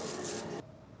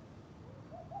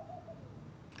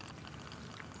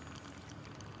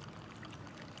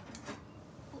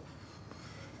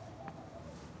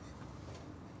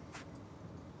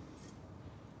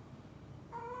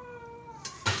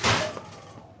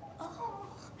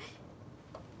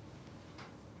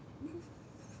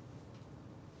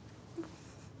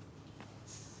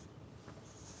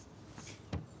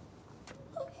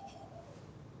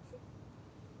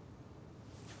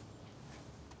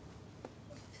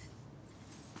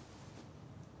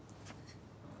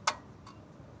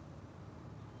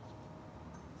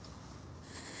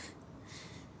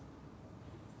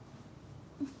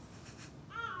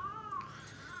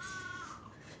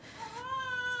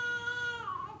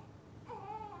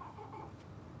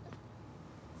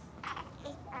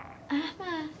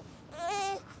 احمد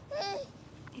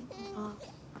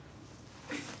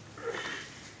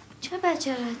چرا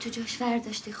بچه رو تو جاش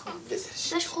برداشتی؟ خوب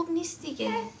داشت خوب نیست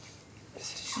دیگه.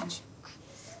 بذارش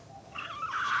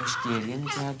باش گریه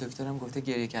میکرد. دکترم گفته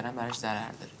گریه کردن براش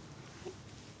ضرر داره.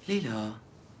 لیلا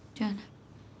جانم.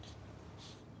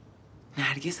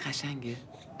 نرگس قشنگه؟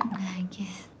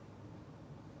 نرگس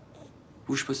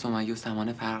بوش با سمیه و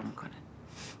سمانه فرق میکنه.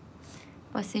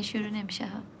 با سین شروع نمیشه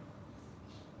ها.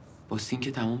 با سین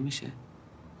که تموم میشه.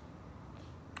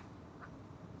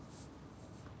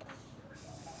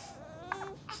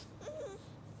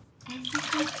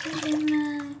 عزیزی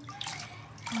من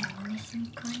همونش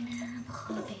میکنم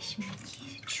خوابش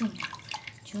میگیر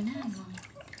جونم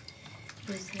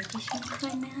بزرگش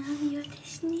میکنم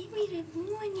یادش نمیره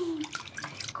مامانی.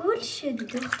 گل شدی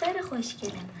دختر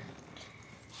خوشگل من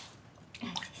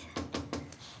عزیزم.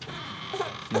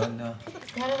 یالا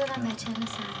داره دارم بچه رو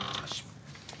سرم.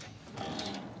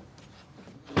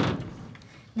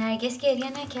 نرگس گریه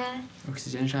نکرد؟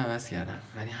 اکسیژنشو عوض کردم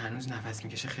ولی هنوز نفس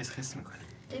میکشه خس خس میکنه.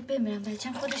 بمیرم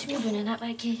بچم خودش میدونه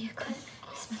نباید گریه کنه.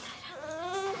 بسم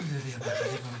الله. بیا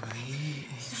بغل بابایی.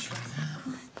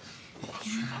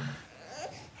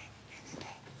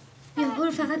 بیا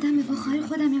برو فقط دم بخاری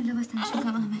خودم یم لباس تنش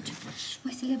میکنم احمد جون.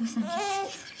 وایسا لباسم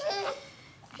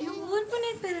بیا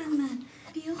قربونت برم من.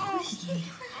 بیا خوشگلی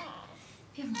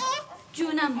من. بیا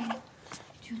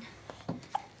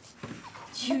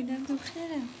جونم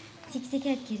دخترم.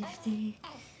 تیکتکت گرفتی؟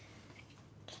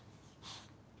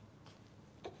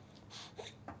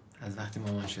 از وقتی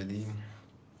مامان شدی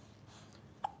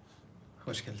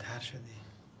خوشگل‌تر شدی.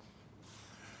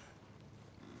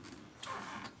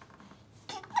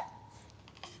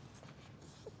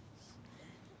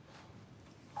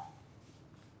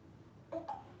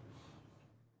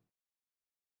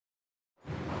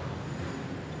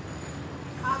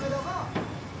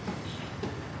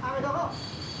 احمد آقا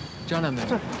جانم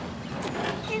ببین.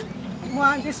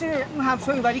 مهندس اون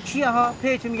همسایه ولی کیه ها؟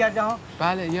 پیتو میگرده ها؟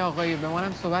 بله یه آقایی به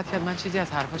منم صحبت کرد. من چیزی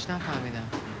از حرفاش نفهمیدم.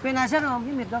 به نظر من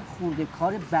یه مقدار خورده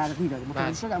کار برقی داره.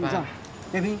 متوجه شدم جان.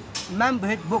 ببین من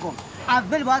بهت بگم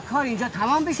اول باید کار اینجا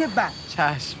تمام بشه بعد.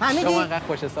 چشم. فهمیدی؟ شما انقدر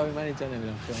خوش حسابی من اینجا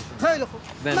نمیرم. خیلی خوب.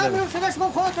 من میرم صداش با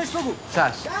خودت بهش بگو.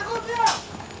 چشم.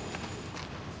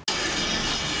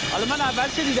 حالا من اول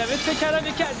که دیدمت فکر کردم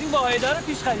یکی از این واحدا رو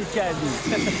پیش خرید کردی.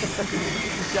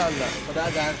 انشالله خدا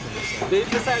درد بده. ببین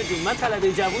پسر جون من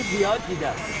طلبه جوون زیاد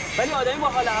دیدم ولی آدمی با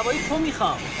حال هوایی تو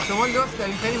میخوام. شما لطف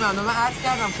دارین خیلی ممنون. من عرض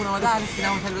کردم خانواده اهل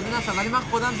سینما و تلویزیون هستن ولی من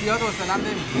خودم زیاد حوصله‌ام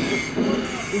نمی‌گیره.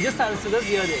 اینجا سر و صدا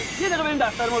زیاده. یه دقیقه بریم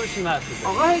دفتر ما بشینیم حرف بزنیم.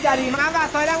 آقا هیدری من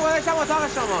وسایلم گذاشتم اتاق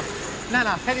شما.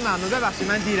 نه خیلی ممنون. ببخشید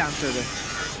من دیرم شده.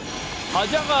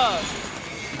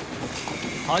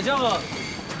 حاج آقا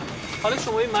حالا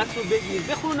شما این متن رو بگیر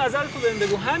بخون نظرتو بهم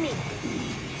بگو. همین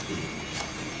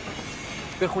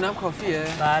بخونم کافیه؟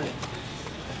 بله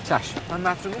چشم. من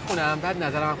متن رو میخونم بعد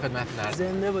نظرم هم خدمتتون عرض.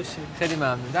 زنده باشی. خیلی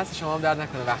ممنون. دست شما هم درد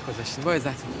نکنه وقت گذاشتین. با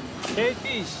عزتون. خیلی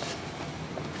پیش.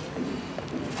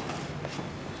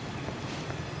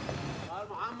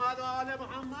 محمد و آل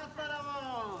محمد صلوات.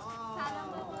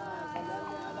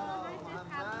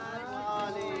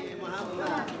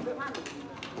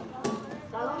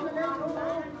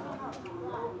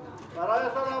 برای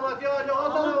سلامتی آجا ها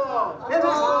صلوات.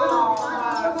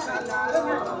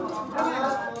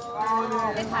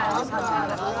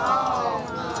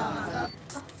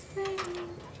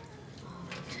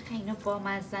 اینو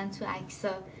بامزن تو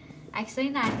عکسای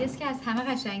نرگس که از همه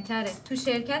قشنگتره. تو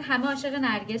شرکت همه عاشق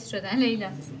نرگس شدن.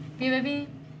 لیلا بیا ببین.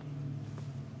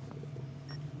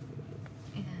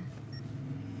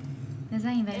 نزن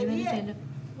این ولی جلو.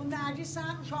 اون نرگس سر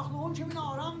رو شاخه اون چه بینه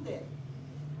آرام ده.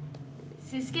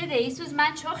 سیسکه دیسوز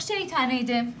من چخ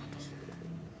شیطانیدم.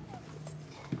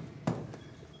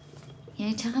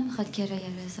 یعنی چقدر میخواد کرایه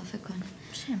رو اضافه کنه؟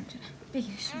 چه میدونم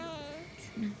بگیرش.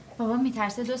 بابا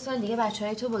میترسه 2 سال دیگه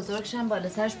بچهای تو بزرگشن بالا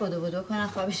سرش بدو کنن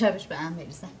خواب شبش به هم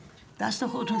بریزن. دست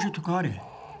خودتون شو تو کاره.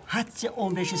 حدس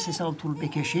عمرش 3 سال طول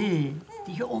بکشه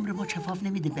دیگه عمر ما چفاف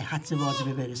نمیده به حدس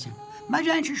واجبه برسیم.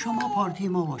 مگر اینکه شما پارتی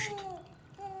ما باشید.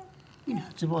 این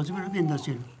حدس واجبه رو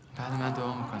بندازین. بعد من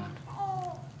دعا میکنم.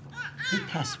 این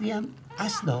تسبیح هم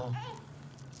اصلا.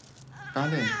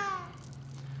 بله.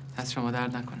 دست شما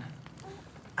درد نکنه.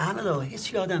 احمد آقا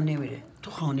هیچ یادم نمیره.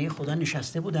 تو خانه خدا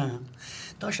نشسته بودم.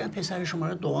 داشتم پسر شما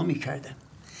رو دعا میکردم.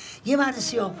 یه مرد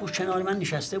سیاه‌پوش کنار من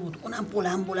نشسته بود. اونم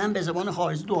بلند به زبان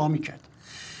خارجی دعا میکرد.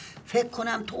 فکر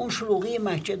کنم تو اون شلوغی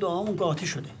مسجد دعامون قاطی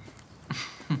شده.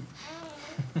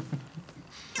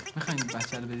 میخواین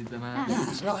بچه رو بدید به من؟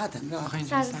 نه راحتم.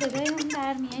 سر صدای اون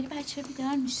برمیاری بچه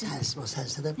بیدار میشه. با سر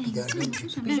صدا بیدار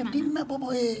نمیشه. بیم بابا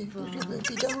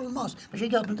بیدار olmaz.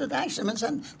 باشه یادم داشت من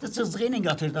تزغی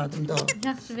نگاتر دادم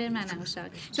yaxşı ver mənə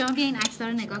uşaq. شما بیا این عکس‌ها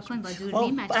رو نگاه کن با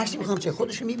دوربین بچه میخوام چه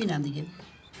خودشو میبینم دیگه.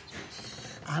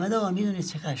 احمد آقا میدونی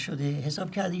چقدر شده؟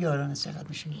 حساب کردی یارانه چقدر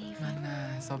میشه؟ من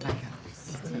نه حساب نکردم.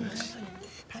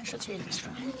 5 تا 40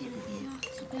 تومن.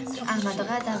 احمد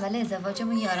آقا از اول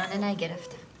ازدواجمون یارانه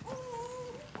نگرفته.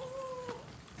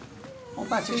 اون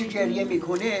بچه چی گریه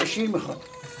میکنه شیر میخواد.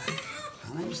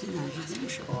 همه مثل نجیز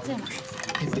نمیشه.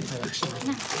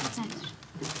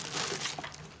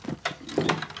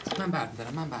 من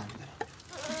برمیدارم.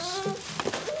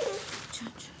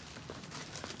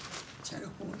 چرا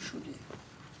خون شده؟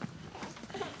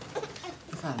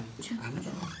 بفرمایید. احمد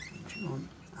آقا چون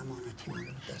امانتی من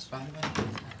رو دست. بله.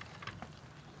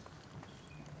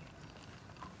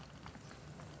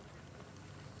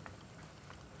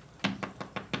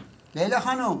 لیلا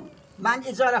خانم من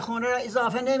اجاره خونه را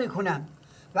اضافه نمی کنم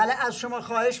ولی از شما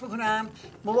خواهش میکنم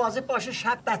مواظب باشه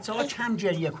شب بچه ها کم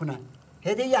گریه کنن.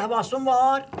 هدیه حواستون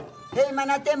var. Hey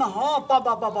mənə demə ha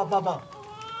baba.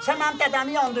 Sen mənim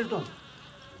dədəmi yandırdın.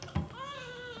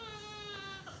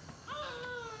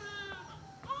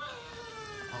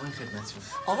 آقای خدمتشون.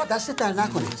 آقا دستت در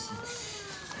نکنه.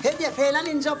 هدیه فعلا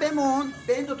اینجا بمون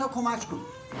به این دوتا کمک کن.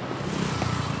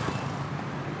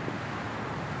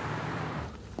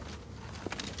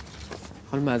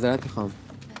 خانم معذرت میخوام.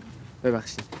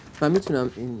 ببخشید. من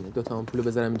میتونم این دوتا آمپولو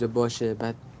بذارم اینجا باشه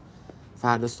بعد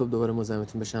فردا صبح دوباره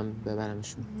مزاحمتون بشم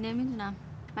ببرمشون. نمیدونم.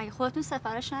 مگه خودتون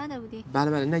سفارش نداده بودی؟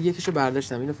 بله نه یکیشو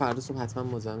برداشتم. اینو فردا صبح حتما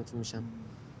مزاحمتون میشم.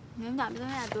 نمیدونم بذار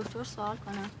از دکتر سوال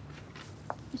کنم.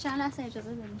 چند لحظه اجازه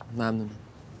بدید. ممنونم.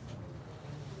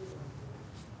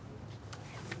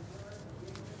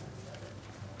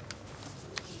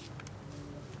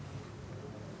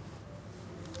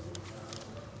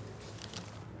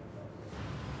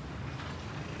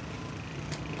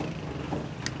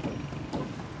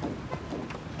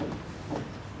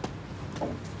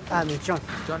 احمد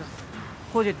جانم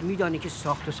خودت میدانی که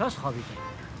ساخت و ساز خوابیده.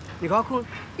 نگاه کن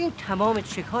این تمام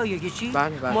چک‌های چی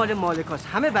بله. مال مالکاست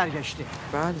همه برگشته.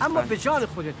 اما به جان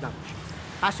خودت نباش.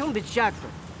 اصلا به جد رو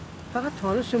فقط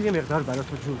تانستم یه مقدار برات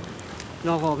تو جون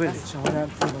ناقابله.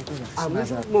 اما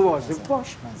مواظب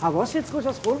باش. حواست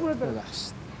کجاست قربونت برم.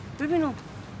 ببینم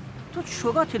تو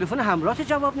چوگاه تلفن همراهت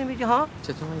جواب نمیدی ها؟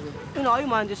 چطور میگه؟ این آقای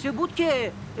مهندسی بود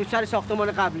که سر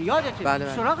ساختمان قبلی یادته؟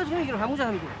 بله. سراغت نمیگیره همونجا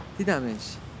هم میگیره.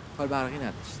 دیدمش. کار برقی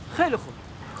نداشت. خیلی خوب.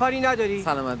 کاری نداری؟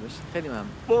 سلامت باشی. خیلی ممنون.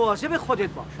 مواظب خودت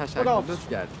باش. تشکر. لطف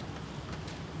کردی.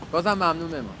 بازم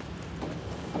ممنون مهمان.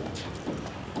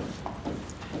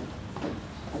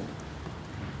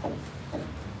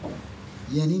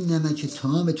 یعنی نمک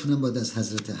تمامتونم باید از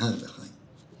حضرت حق بخوایم.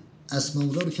 اسم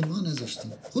اولا رو که ما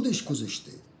نذاشتیم خودش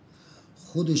گذاشته.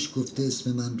 خودش گفته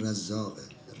اسم من رزاقه.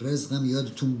 رزقم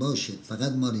یادتون باشه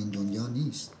فقط مال این دنیا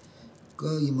نیست.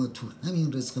 گاهی ما تو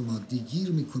همین رزق مادی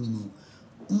گیر میکنیم و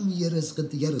اون یه رزق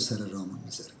دیگر رو سر رامون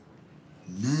میذاریم.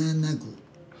 نه نگو.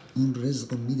 اون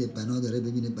رزق رو میده بنا داره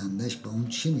ببینه بندش با اون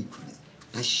چه میکنه.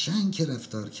 قشنگ که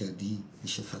رفتار کردی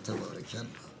میشه فتح بارکالله.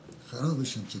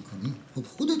 خرابشم که کنی خب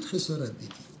خودت خسارت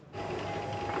دیدی.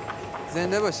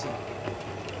 زنده باشی.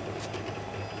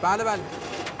 بله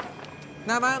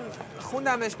نه من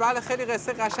خوندمش. بله خیلی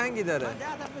قصه قشنگی داره. من 10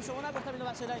 دفعه شما نگفتم اینو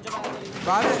بچه‌ها اینجا بردارید.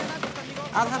 بله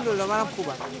الحمدلله منم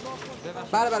خوبم.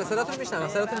 بله صداتون میشنم.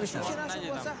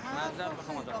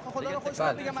 خدا رو خوش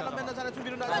بگم الان بندازنتون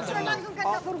بیرون.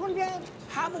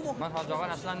 همون موقع من حاج آقا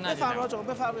اصلا ندیدم.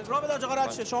 بفرمایید راه بده آقا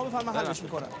رد شه. شما بفرمایید من حلش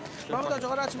میکنم. راه بده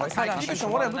آقا رد شه. تکلیف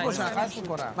شما رو امروز مشخص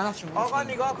میکنم. من از شما آقا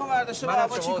نگاه کن برداشته با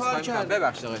هوا چیکار کرد.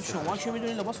 ببخشید آقا. شما که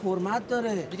میدونید لباس حرمت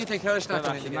داره. دیگه تکرارش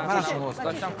نکنید دیگه. من از شما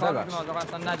داشتم کار می‌کردم آقا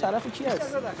اصلا ندیدم. طرف کی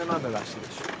هست؟ به من ببخشید.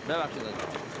 ببخشید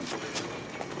آقا.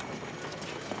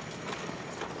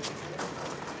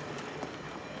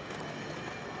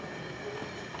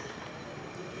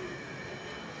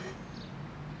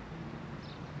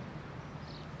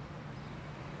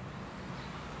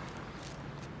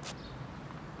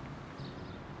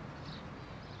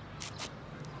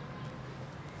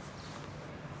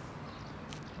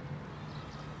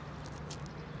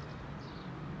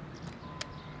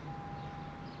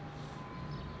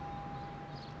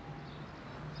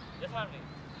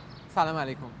 سلام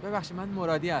علیکم. ببخشید من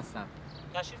مرادی هستم.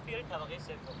 تشریف بیارید طبقه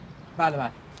سوم.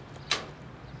 بله.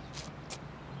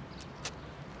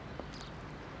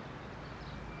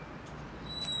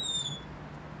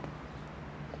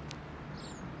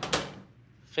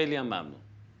 خیلی هم ممنون.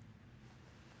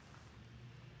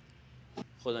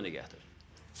 خدا نگهدار.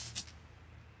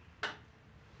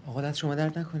 آقا دست شما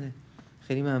درد نکنه.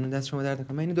 خیلی ممنون، دست شما درد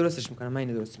نکنه. من اینو درستش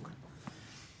میکنم.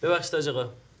 ببخشید حاج آقا،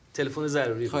 تلفن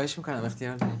ضروری بود. خواهش میکنم،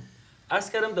 اختیار دارین. عرض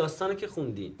کردم داستانو که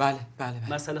خوندین. بله.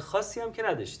 مسئله خاصی هم که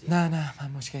نداشتین. نه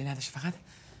من مشکلی نداشت. فقط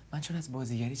من چون از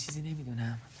بازیگری چیزی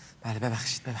نمیدونم. بله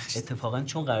ببخشید. اتفاقا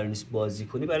چون قرار نیست بازی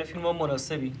کنی برای فیلم ها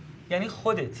مناسبی. یعنی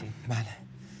خودتی. بله.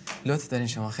 لطف دارین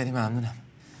شما، خیلی ممنونم.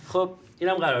 خب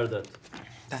اینم قرار داد.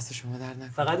 دست شما درد نکنه.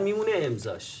 فقط میمونه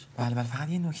امضاش. بله فقط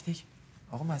یه نکته.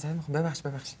 آقا معذرت میخوام.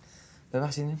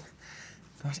 ببخشید.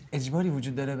 اجباری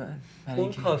وجود داره برای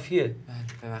اون کافیه.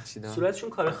 بله ببخشید. صورتشون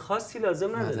کار خاصی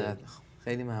لازم نداره. معذرت میخوام.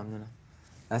 خیلی ممنونم.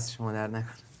 دست شما درد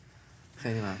نکنه.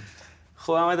 خیلی ممنون.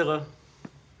 خب احمد آقا،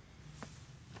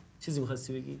 چیزی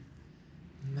می‌خواستی بگی؟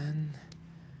 من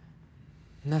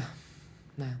نه.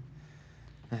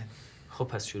 خب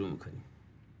پس شروع میکنیم.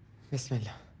 بسم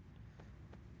الله.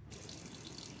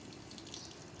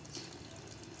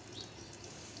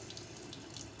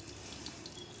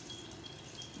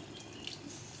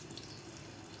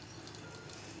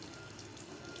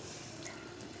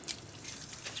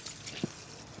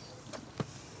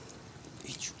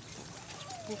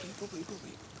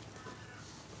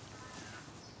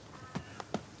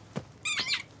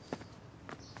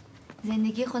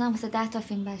 زندگی خودم واسه 10 تا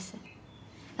فیلم بسه.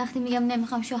 وقتی میگم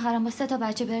نمیخوام شوهرم با 3 تا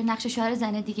بچه بره نقش شوهر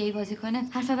زن دیگه ای بازی کنه،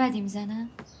 حرف بدی میزنم؟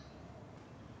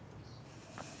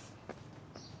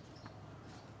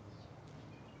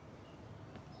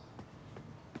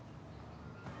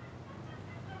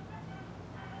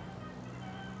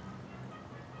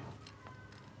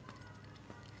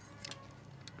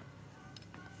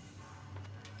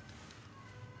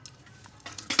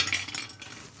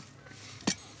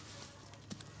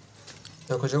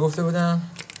 تا کجا گفته بودم؟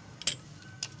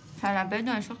 طلبه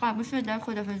دانشگاه قبول شده، در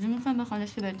خدافظی میکنم به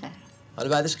خانش که بده. حالا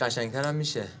بعدش قشنگتر هم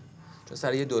میشه، چون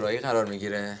سر یه دورایی قرار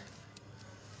میگیره.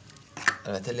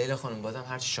 البته لیلا خانم بازم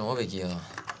هرچی شما بگی ها.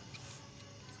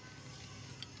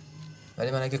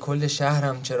 ولی من اگه کل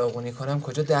شهرم چراغونی کنم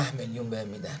کجا 10 میلیون بهم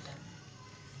میدن؟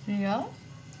 یا؟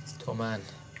 تومن.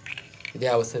 دیدی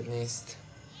حواست نیست؟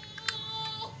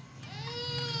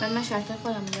 من شرط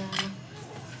خودم دارم.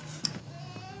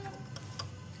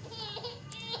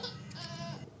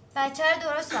 بچه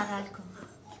رو درست بغل کن.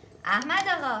 احمد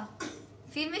آقا،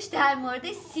 فیلمش در مورد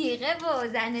سیغه و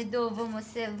زن دوم و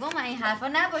سوم این حرفا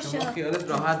نباشه. شما خیالت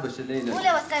راحت باشه لیلا. اون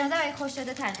لباس قرمز برای خوش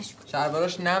داده تنش کن.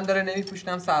 شلوارش نم داره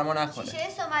نمیپوشنم سرما نخوره. شیشه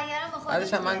سمیه رو بخور.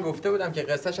 بعدش هم من گفته بودم که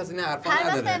قصهش از این حرفا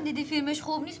نداره. هر وقتم دیدی فیلمش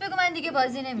خوب نیست بگو من دیگه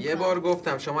بازی نمیکنم. یه بار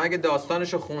گفتم شما اگه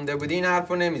داستانشو خونده بودی این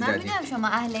حرفو نمیزدی. من میدونم شما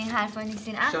اهل این حرفا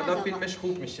نیستین احمد آقا. ان فیلمش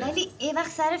خوب میشه. ولی یه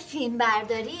وقت سر فیلم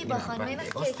برداری با خانم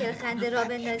وقتی که خنده را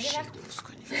بندازی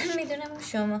میدونم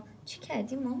شما چی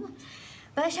کردی ماما؟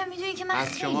 باشه میدونی که من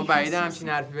از شما بعیده همچین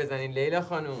حرفی بزنین لیلا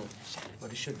خانوم.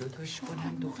 شلوارشو دوتاش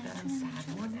کنم دخترم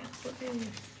سرما نخوره.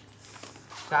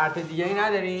 شرط دیگه ای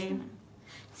ندارین؟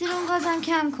 زیر اون گازم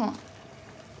کم کن.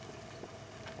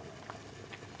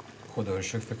 خدا رو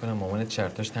شکر فکر کنم مامانت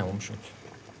شرطاش تموم شد.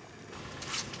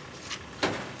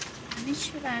 همه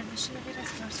چی برداشته به غیر از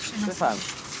فارسی شناسی.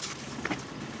 بفرمایید.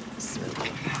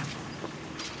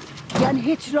 یعنی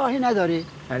هیچ راهی نداره؟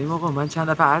 کریم آقا من چند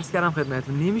دفعه عرض کردم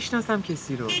خدمتتون نمیشناسم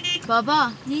کسی رو. بابا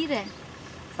دیره.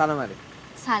 سلام علیکم.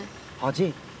 سلام.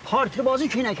 حاجی پارتی بازی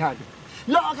کی نکردی؟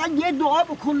 لااقل یه دعا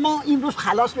بکن ما امروز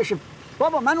خلاص بشیم.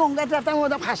 بابا من اونقدر رفتم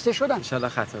اومدم خسته شدم. ان شاءالله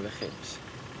خطا به خیر بشه.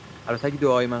 البته اگه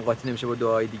دعای من قاطی نمیشه با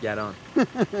دعای دیگران.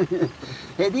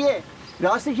 هدیه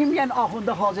راستی که میگن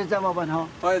آخونده حاضر جوابن ها.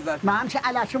 من همشه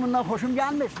علچمون ناخوشم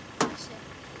گرم بشه.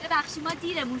 ببخشید ما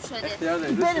دیرمون شده.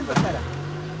 بریم بخرم.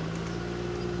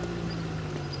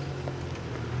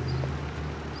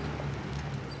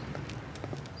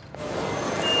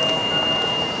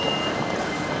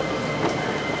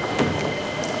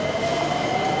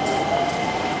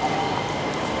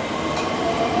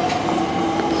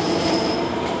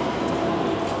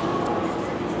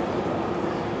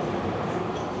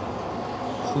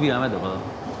 خوبی احمد آقا؟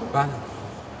 بله.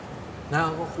 نه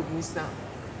آقا خوب نیستم.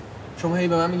 شما هی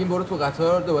به من میگین برو تو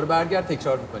قطار دوباره برگرد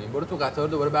تکرار میکنیم. برو تو قطار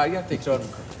دوباره برگرد تکرار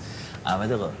میکنیم.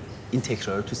 احمد آقا این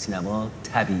تکرار تو سینما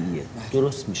طبیعیه.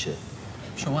 درست میشه.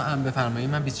 شما هم بفرمایید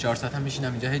من 24 ساعت هم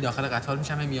میشینم اینجا، هی داخل قطار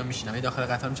میشم هی میام میشینم، هی داخل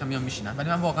قطار میشم میام میشینم. ولی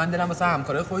من واقعا دلم واسه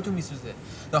همکارای خودتون میسوزه.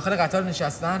 داخل قطار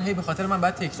نشستن هی به خاطر من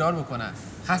باید تکرار بکنن.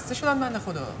 خسته شدم بنده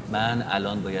خدا. من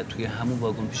الان باید توی همون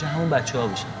واگن پیش همون بچه‌ها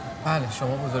باشم. بله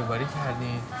شما بزرگواری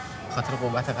کردین. به خاطر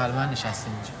قوت قلب من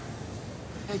نشستین اینجا.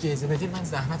 اگه اجازه بدید من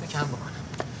زحمت کم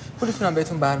بکنم. پولتونم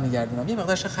بهتون برمیگردونم. یه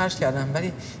مقدارش خرج کردم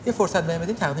ولی یه فرصت بهم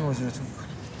بدین تقدیم حضورتون میکنم.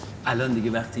 الان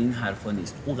دیگه وقتی این حرفا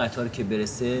نیست. اون قطار که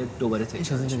برسه دوباره تکرار.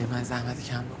 اجازه بدید من زحمت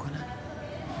کم بکنم.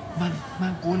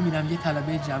 من قول میدم یه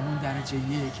طلبه جوان درجه 1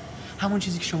 همون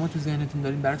چیزی که شما تو ذهنتون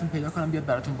دارین براتون پیدا کنم بیاد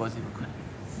براتون بازی بکنه.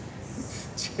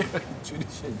 چرا اینجوری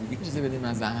شدی؟ اجازه بدید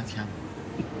من زحمت کم.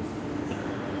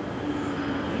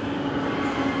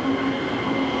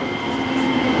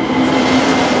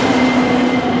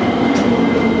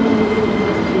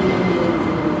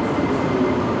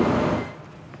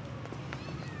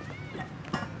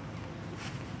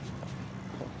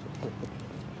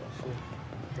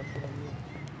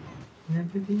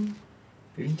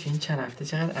 ببین تو این چند هفته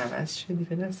چقدر عوض شدی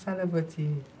پدر صلواتی.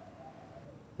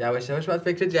 یواش یواش باید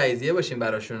فکر جایزیه باشیم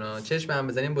براشون ها. چشم هم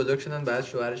بزنیم بزرگ شدن بعد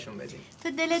شوهرشون بدیم.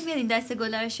 تو دلت میاد این دست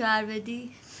گلا رو شوهر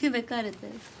بدی؟ به کارت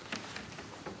برس.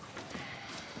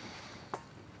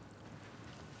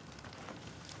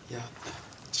 یا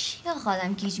چی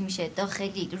آدم گیج میشه؟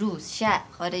 داخلی، روز، شب،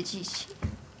 خارجی چی؟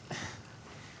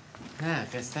 نه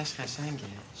قصهش قشنگه.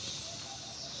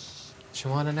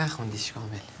 شما حالا نخوندیش کامل.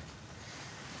 لیلا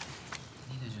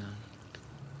جان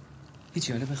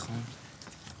هیچی حالا بخون.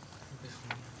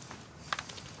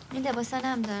 این لباسا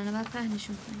هم دارن بعد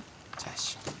پهنشون کنیم.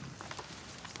 چشم.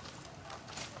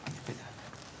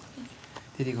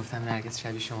 دیدی گفتم نرگس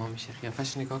شبیه شما میشه.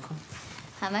 قیافش نگاه کن.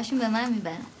 همشون به من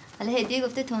میبرن. حالا هدیه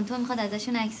گفته تونتون میخواد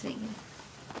ازشون عکس بگیره.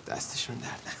 دستشون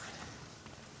درد نکنه.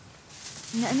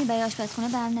 نه میبری آشپزخونه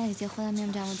برم نریزی خودم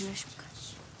میام جمع جورش میکنم.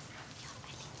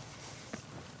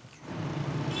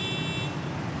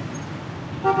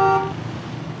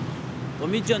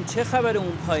 امید جان چه خبره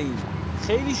اون پایین؟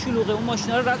 خیلی شلوغه. اون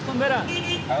ماشینا رو رد کن برن.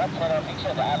 فقط ترافیک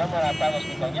شده. الان مرتبش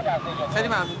میکنم. یه لحظه اجازه. خیلی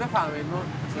ممنون. بفرمایید.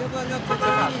 بیا بالا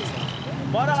کجا؟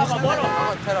 برو آقا برو.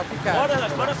 آقا ترافیک کرد. برو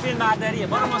داداش برو فیلم برداریه.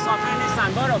 برو مسافر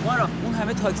نیستن. برو. اون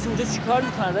همه تاکسی اونجا چیکار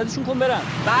میکنن؟ ردشون کن برن.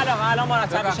 بله آقا الان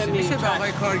مرتب میشه. میشه به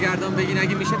آقای کارگردان بگین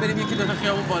اگه میشه بریم یکی دو تا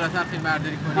خیابون بالاتر فیلم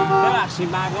برداری کنیم.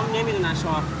 ببخشید مردم نمیدونن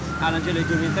شما الان جلوی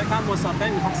دوربین فکر کنم مسافر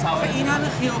میخواد سوار. این همه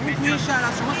خیابون توی شهر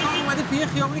از شما سال اومده توی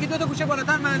خیابونی که دو تا گوشه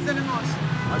بالاتر منزل ماست.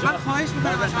 من خواهش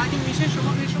می‌کنم اگه میشه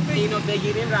شما بهشون بگید. اینو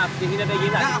بگیریم رفتیم. اینو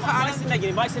بگیریم. نه آخه وایسین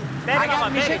بگیریم. وایسین بریم آقا.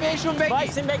 میشه بهشون بگید.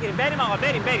 وایسین بگیریم. بریم آقا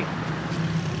بریم.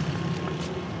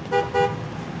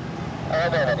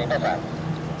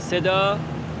 صدا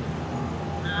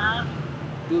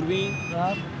دوربین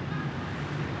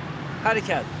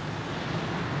حرکت.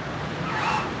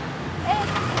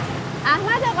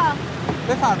 احمد آقا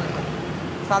بفرمایید.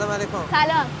 سلام علیکم.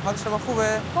 سلام. حال شما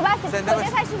خوبه؟ خوب هستی؟ زنده کجا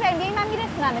باشید. تشریف دارین؟ من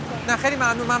میرسونمتون. نه خیلی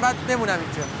ممنون. من بعد بمونم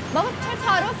اینجا. بابا چرا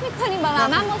تعارف میکنین با من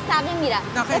مستقیم میرم.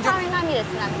 بفرمایید من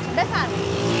میرسونمتون.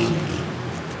 بفرمایید.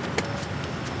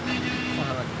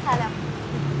 سلام.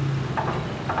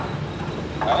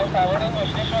 آقا سوار این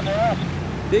ماشین شده.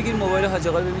 بگیر موبایل حاج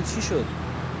آقا ببین چی شد.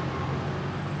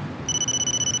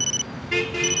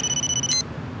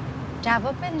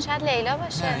 جواب بدین شاید لیلا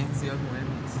باشه. نه این زیاد مهم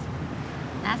نیست.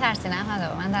 نترسین احمد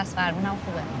آقا من دست فرمونم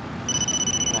خوبه.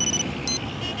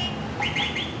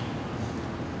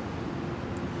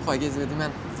 خب اگه اجازه بدی من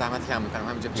زحمت کم میکنم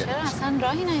همینجا پیاده. چرا اصلا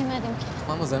راهی نیومدیم که؟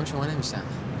 من مزاحم شما نمیشم.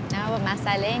 نه بابا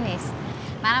مسئله‌ای نیست.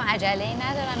 منم عجله‌ای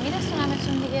ندارم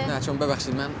میرسونمتون دیگه. نه چون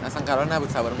ببخشید من اصلا قرار نبود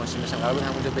سوار ماشین بشم. قرار بود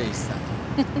همونجا بایستم.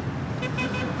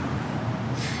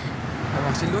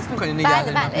 ببخشید لطف می‌کنید نگه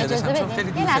دارید. بله اجازه بدین. چون خیلی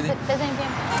یه دوست لحظه بزنین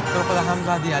بیام. تو خدا هم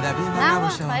بعد بی‌ادبی نه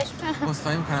نباشه. خواهش می‌کنم.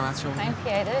 عذرخواهی می‌کنم از شما. این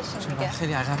پیاده بشین دیگه.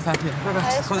 خیلی عقب‌تر بیاد.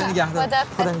 ببخشید خدا نگهدار.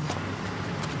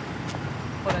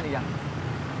 خدا نگهدار.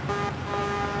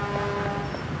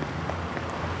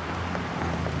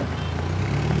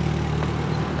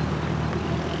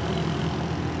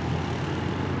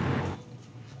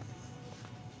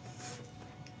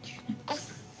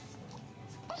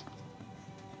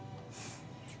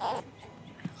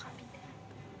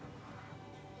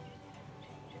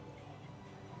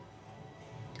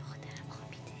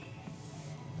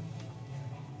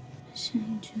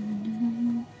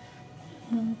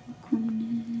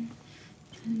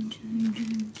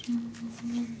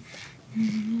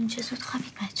 چه زود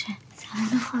خوابید بچه؟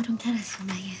 زمان خارومتر از اون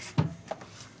است.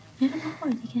 میرم نخور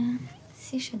دیگه.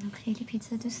 سیر شدم خیلی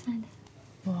پیتزا دوست ندارم.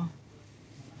 وا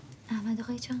احمد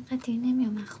آقای چون انقدر دیر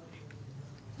نمیام من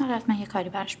خونه. نرد من یه کاری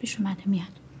براش پیش اومده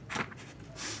میاد.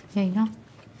 لیلا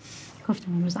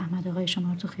گفتم امروز احمد آقای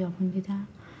شما رو تو خیابون دیدم.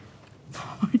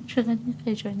 چقدر این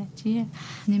خجالتیه.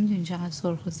 نمیدونی چقدر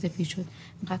سرخ و سفید شد.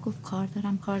 اینقدر گفت کار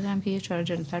دارم که یه چهار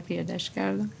جلوتر پیادش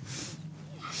کردم.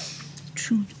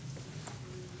 چون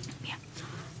بیا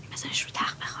بذارش رو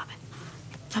تخت بخوابه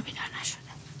تا بیدار نشده.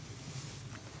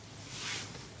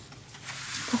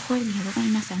 بخور دیگه بابا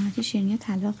این مسئلات شیرینی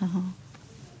طلاقه ها.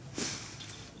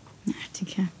 مردی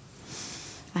که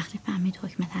وقتی فهمید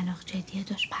حکم طلاق جدیه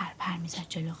داشت پر میزد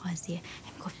جلو قاضیه.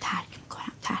 میگفت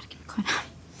ترک میکنم.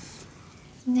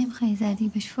 نمیخوای زدی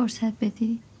بهش فرصت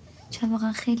بدی؟ شاید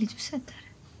واقعا خیلی دوستت داره.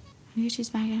 یه چیز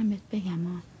برگردم بهت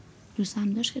بگم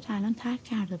دوستم داشت که تا الان ترک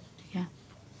کرده بود دیگه.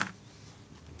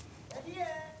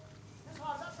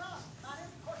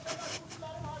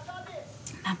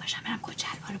 من باشم برم کچه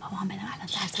حلوا رو بابا هم بدم الان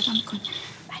سرصدا میکنه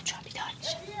بچه ها بیدار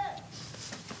میشه.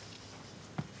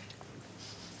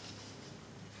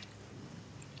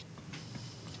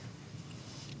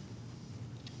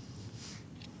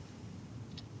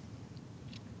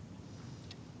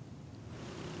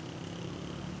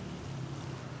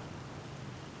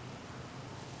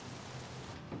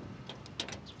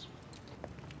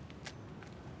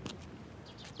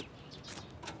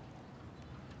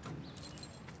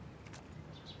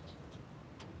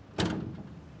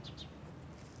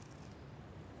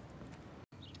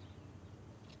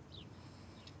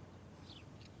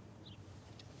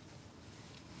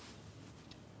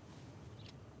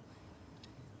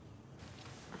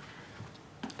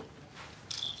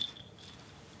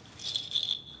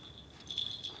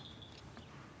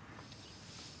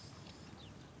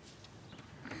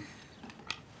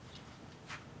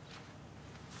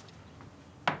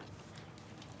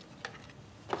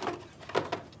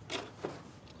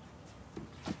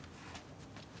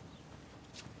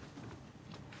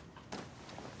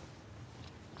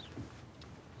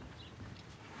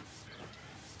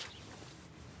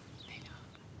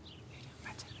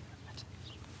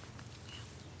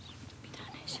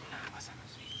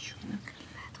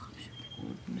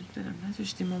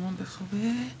 نذاشتی مامان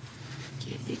بخوابه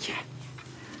گریه کرد.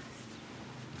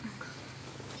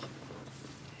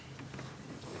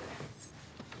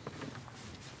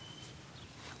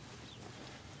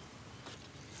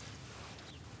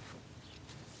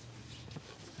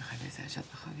 میخوای بذاری شد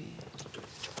بخوابی؟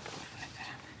 قربونت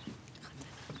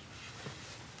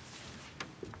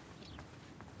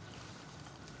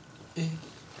برم.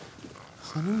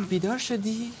 خانوم بیدار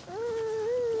شدی؟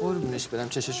 قربونش برم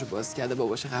چششو باز کرده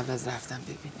باباش قبل از رفتن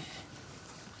ببینه.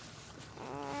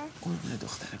 قربون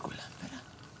دختر گلم برم.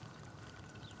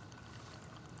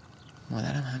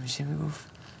 مادرم همیشه میگفت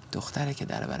دختره که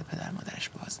در برای پدر مادرش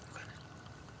باز میکنه.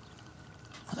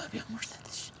 خدا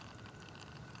بیامرزدش.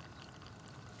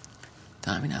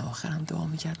 تا همین اواخرم دعا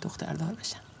میکرد دختر دار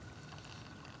بشم.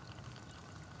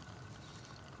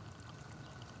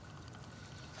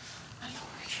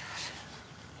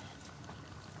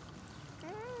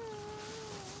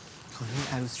 خانم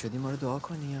عروس شدی ما رو دعا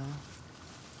کنی یا؟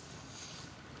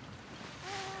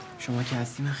 شما که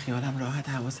هستی من خیالم راحت،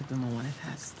 حواست به مامانت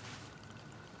هست.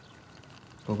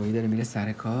 بابایی داره میره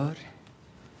سر کار.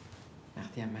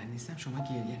 وقتی هم من نیستم شما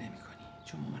گریه نمی کنی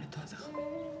چون مامانت تازه خوابه.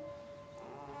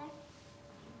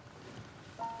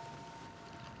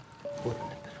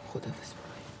 قربونت برم. خداحافظ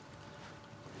بابایی.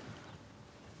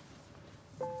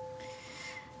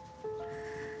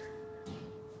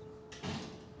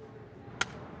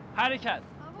 حرکت.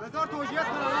 بذار توجیه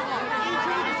کنم آقا. این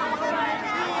چیزی که شما دارید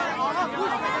میگید آقا گوش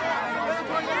بدید.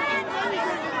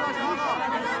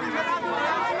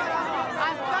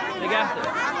 نگه دار.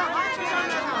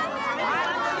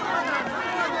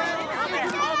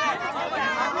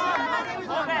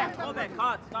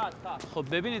 خب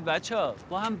ببینید بچه‌ها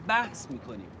با هم بحث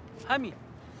میکنیم. همین.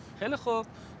 خیلی خوب.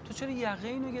 تو چرا یقه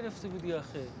اینو گرفته بودی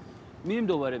آخه؟ میریم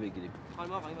دوباره بگیریم.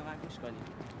 خانم آقایی به من گوش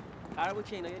کنید. قرار بود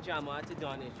که اینا یه جماعت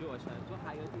دانشجو باشن. تو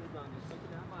حیاط یه دانشگاه که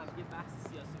دارن با هم یه بحث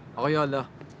سیاسی می‌کنن. آقای الله.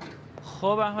 خب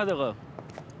احمد آقا.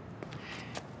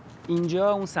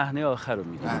 اینجا اون صحنه آخر رو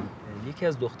می‌بینیم. یکی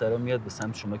از دخترها میاد به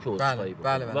سمت شما که عذرخواهی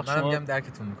بکنه. بله منم میگم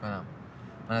درکتون میکنم.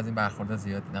 من از این برخوردها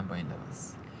زیاد دیدم با این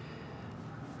لباس.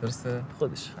 درسته؟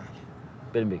 خودش.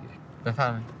 بریم بگیریم.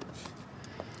 بفرمایید.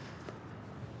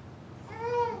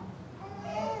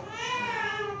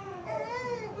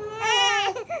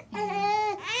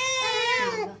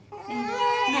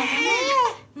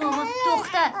 ماما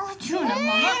دختر جونم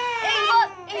ماما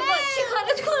ایوان چی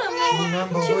کارت کنم جونم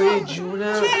بابایی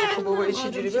جونم. خب بابایی چی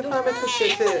جوری بفهمه تو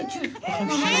چته؟ میخوام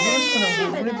شیر درست کنم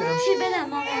قربونت برم. شیر بدم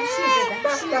ماما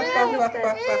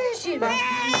شیر بدم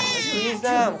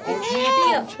عزیزم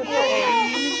بیا چی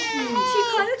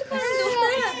کارت کنم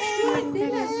دخترم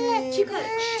چی کارت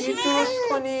شیر درست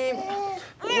کنیم.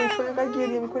 اون تو اینقدر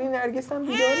گریه میکنی نرگس هم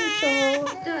بیدار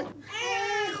میشه.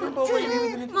 بابایی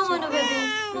نمیدونی مامانو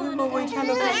ببین بابایی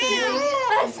کلافه شده.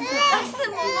 بس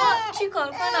ماما چی کار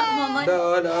کنم مامان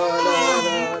لا لا لا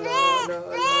لا لا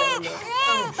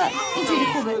اینجوری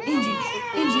خوبه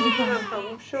اینجوری کنم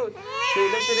تموم شد.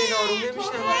 لیلا چرا این آروم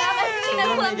نمیشه؟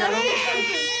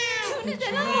 چونه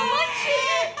دلم مامان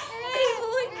چیه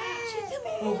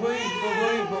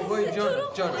بابایی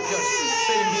جانم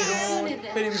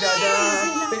بریم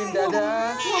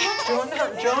دادم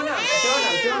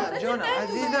جانم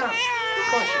عزیزم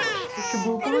که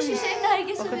بابایی برو شیشه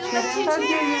نرگس رو بیار بچه چی؟ چرا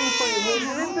گریه میکنی؟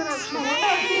 مامان دارم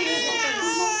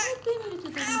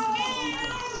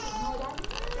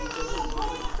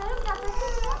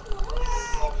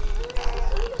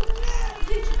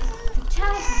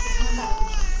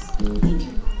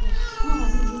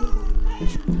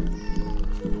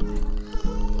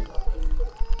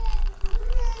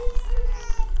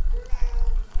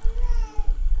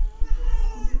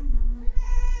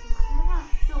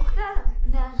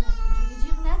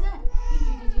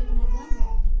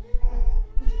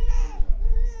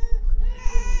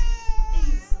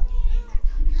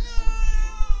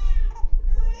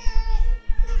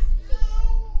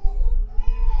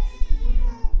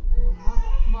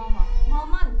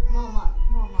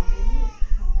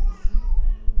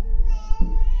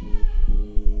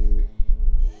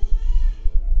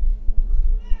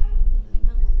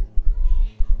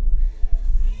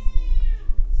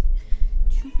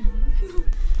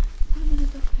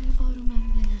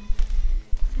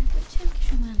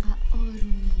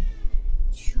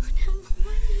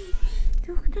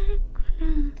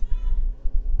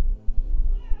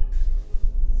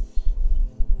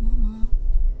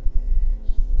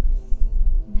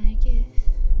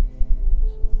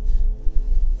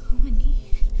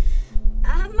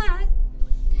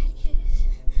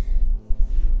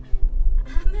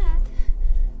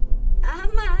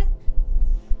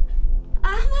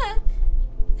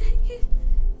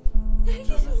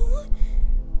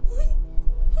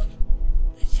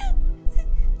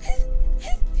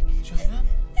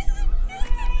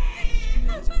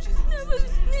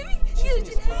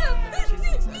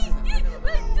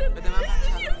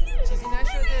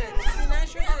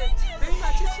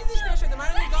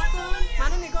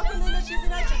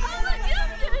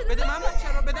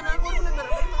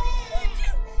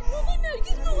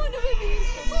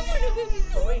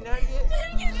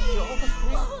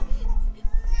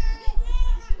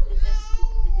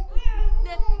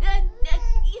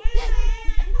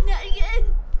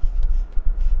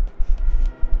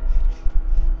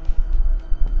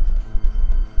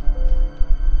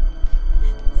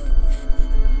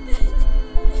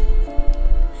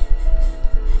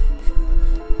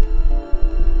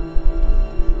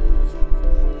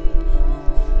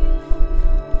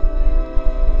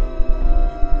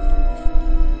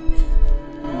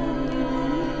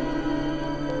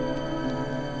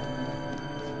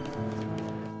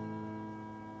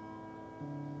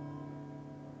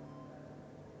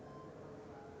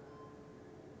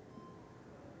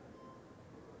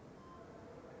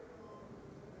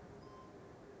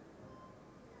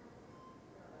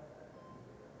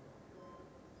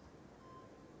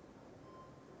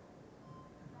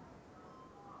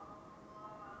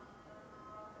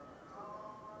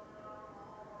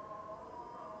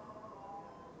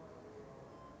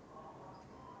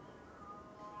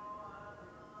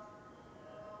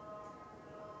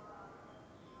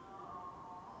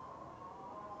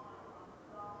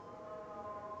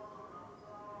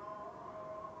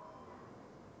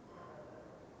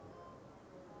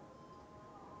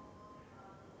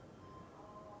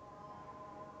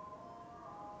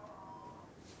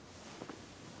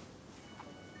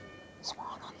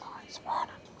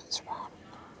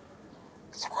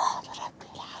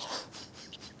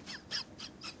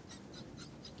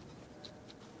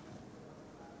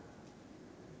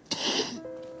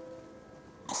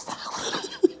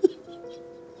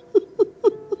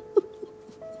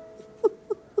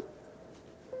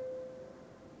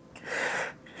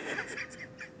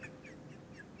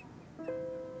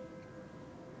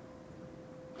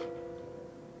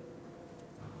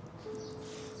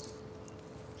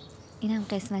اینم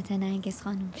قسمت نرگس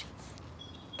خانم شد.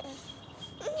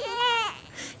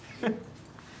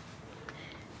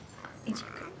 اینجا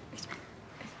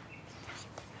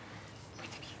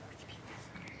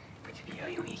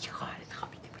بیای اون یکی خواهرت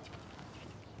خوابیده بودی.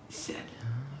 سلام.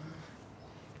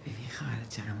 ببین خواهرت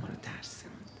چرا ما رو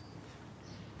ترسوند.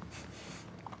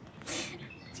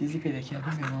 چیزی پیدا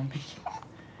کردیم به ما بگی.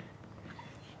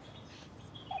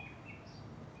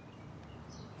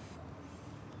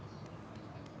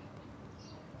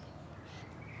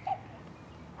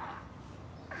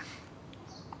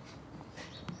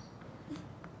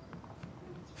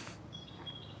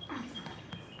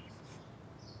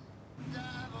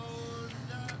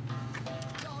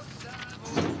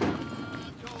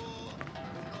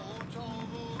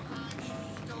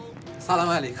 سلام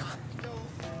علیکم.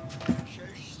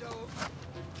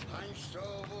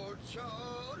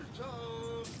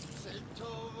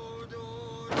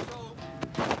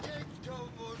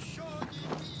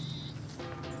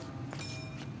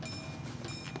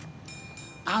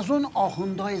 از اون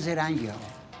آخوندهای زرنگی ها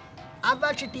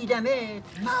اول که دیدمت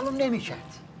معلوم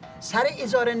نمیکرد. سر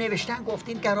اجاره نوشتن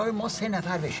گفتیم قرار ما 3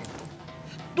 نفر بشیم.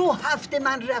 2 هفته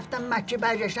من رفتم مکه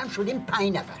برگشتم شدیم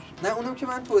 5 نفر. نه اونم که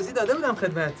من توضیح داده بودم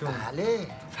خدمتتون. بله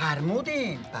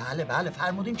فرمودین. بله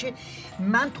فرمودین که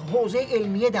من تو حوزه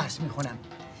علمیه درس میخونم.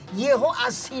 یهو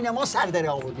از سینما سر در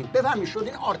آوردین. بفرمایید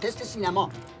شدین آرتیست سینما.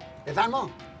 بفرما.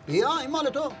 بیا این مال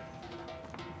تو.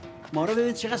 ما رو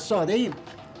ببین چقدر ساده ایم.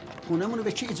 خونمون رو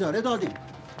به چی اجاره دادیم.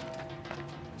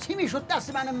 چی میشد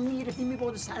دست منو میگرفتی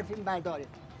میبرد سر فیلم برداری.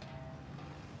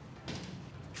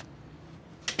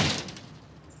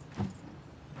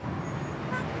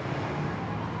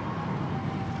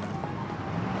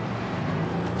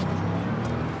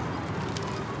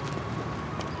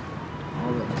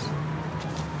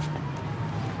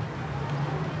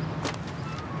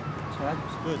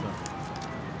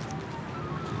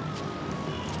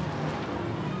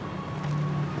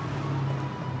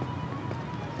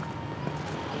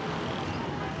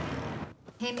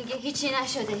 میگه هیچی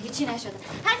نشده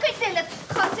هر کاری دلت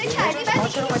خاطر کردی بعد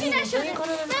هیچی نشده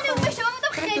من اون به شما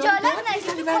بودم خجالت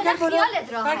نگیری کلا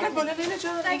خیالت راحت برگرد بالا لیلا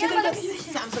جان اینجا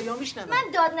دارید همسایه‌ها میشنون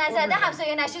من داد نزده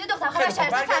همسایه نشده دختر خودم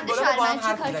شرط فهمیده شوهر من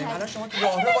چیکار کرد الان شما تو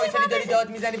راهرو وایسادی داری داد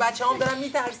میزنی بچه‌هام دارن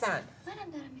میترسن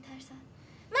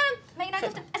منم مگه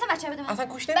نگفتم اصلا بچه بده من اصلا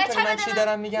گوش نمی‌کنی من چی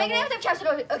دارم میگم مگه نگفتم کپسول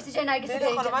اکسیژن نرگس بده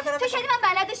اینجا تو کردی من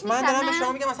بلدش نیستم من دارم به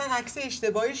شما میگم اصلا عکس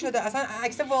اشتباهی شده اصلا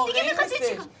عکس واقعی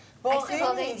نیست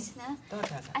واقعی نیست نه داد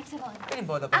نزن عکس واقعی بریم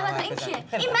بالا احمد این کیه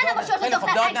این منم با شورت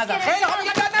دختر داد نزن خیلی خوب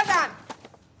میگم داد نزن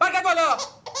برگرد بالا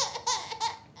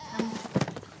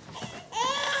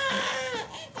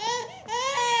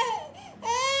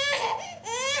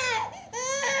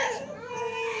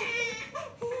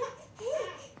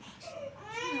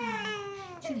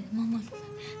مامان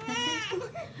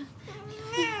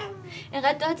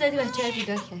اینقدر داد زدی بچه رو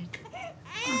بیدار کرد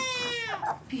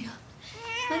بیا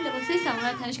من لباسای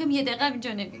سماور تنش کنم یه دقیقه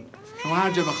اینجا نمیگم شما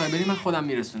هر جا بخوای بریم من خودم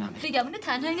میرسونم بگم اونو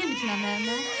تنهایی نمیتونم برم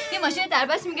نه یه ماشین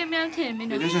دربست میگم میرم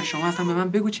ترمینال لیلا جان شما اصلا به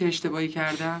من بگو چه اشتباهی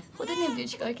کردم خودت نمیدونی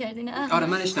چیکار کردی نه آره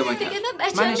من اشتباه کردم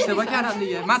من اشتباه کردم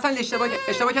دیگه مثلا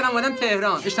اشتباه کردم اومدم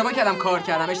تهران اشتباه کردم کار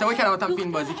کردم اشتباه کردم رفتم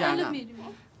فیلم بازی کردم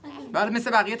بعد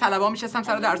مثل بقیه طلبه‌ها میشستم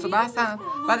سر درس و بحثم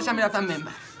بعدش هم میرفتم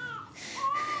منبر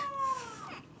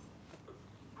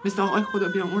مثل آقای خدا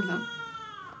بیامردم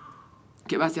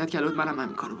که وصیت کرده بود منم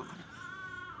همین کارو بکنم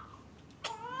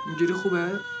اینجوری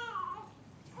خوبه؟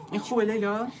 این خوبه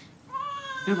لیلا؟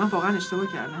 من واقعا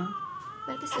اشتباه کردم؟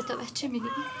 بعد 3 تا بچه میدی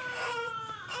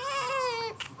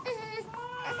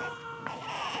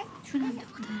چونم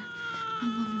دخترم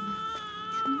مامانم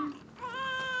چونم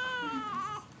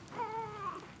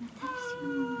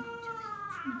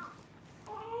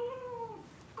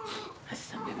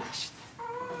هستم ببخشید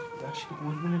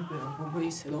قربونت برم بابا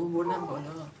این صدامو بردم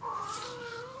بالا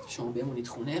شما بمونید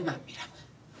خونه من میرم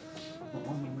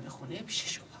مامان میمونه خونه پیش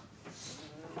شما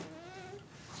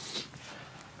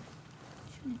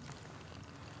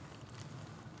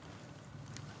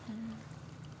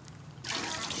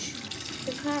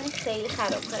بکنم خیلی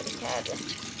خرابکاری کرده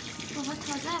بابا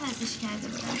تازه عوضش کرده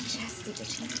بودم چست دیگه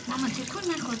چی ماما تکون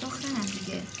نخور دخترم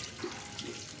دیگه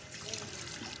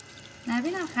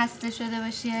نبینم خسته شده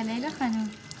باشی یا لیلا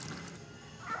خانم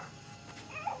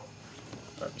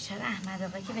با بیچاره احمد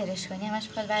آقا که ولش کنی همش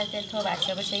بخواد بر دل تو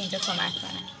بچه باشه اینجا کمک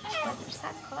کنه با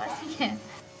درصد کار دیگه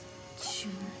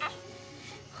چون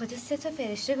خدا 3 تا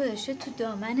فرشته گذاشته تو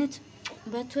دامنت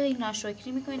بعد تو این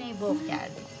ناشکری میکنی این بغض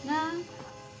کردی نه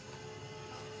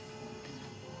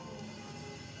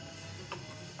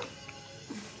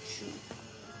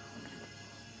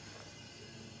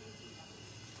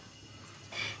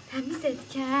تمیزت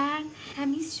کرد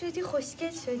تمیز شدی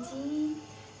خوشگل شدی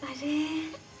آره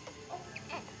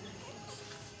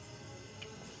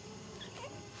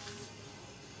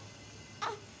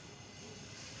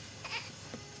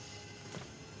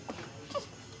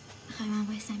خواهی من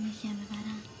بایستم یکی هم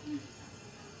ببرم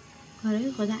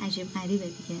کارهای خدا عجیب غریبه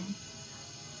دیگه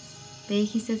به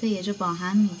یکی 3 تا یه جا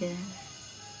باهم میده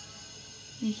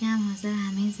یکی هم حاضر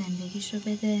همه زندگیش رو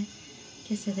بده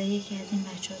که صدای یکی از این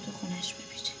بچه ها تو خونش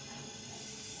بپیچه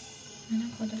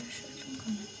منم خدا رو شکر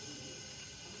میکنم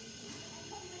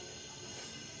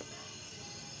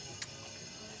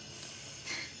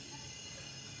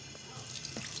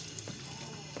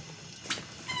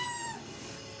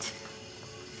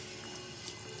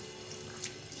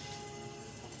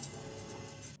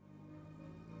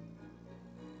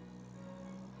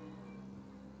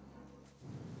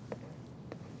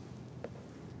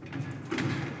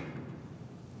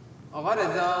آقا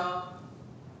رضا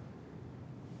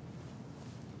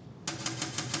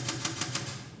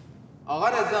آقا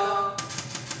رضا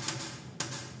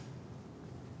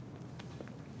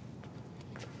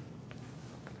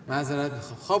معذرت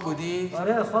میخوام. خواب بودی؟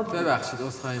 آره خواب. ببخشید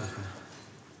عذرخواهی میکنم.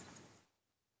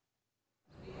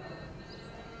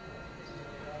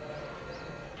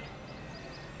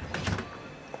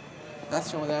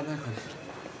 دست شما درد نکنه.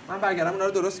 من برگردم اونا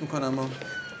رو درست میکنم.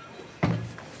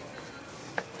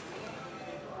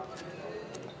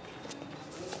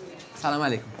 سلام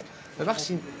علیکم.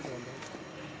 ببخشید.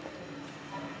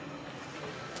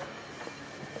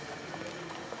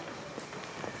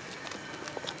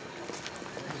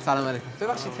 سلام علیکم.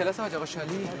 ببخشید کلاس حاج آقا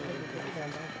شالی.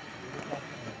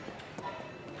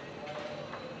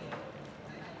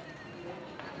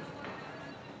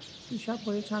 دیشب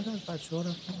با یه چند تا از بچه‌ها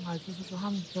رفتم مجلسش رو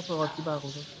همین طبق عادی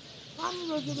برگزار. همین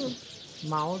راجع به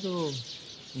معاد و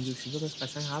اینجور چیزا داشت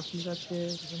قشنگ حرف می‌زد که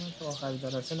من تا آخر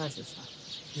جلسه نشستم.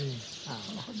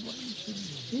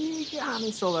 دیگه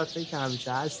همین صحبتایی که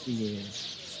همیشه هست دیگه.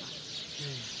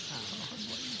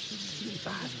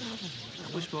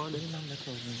 خوش به حال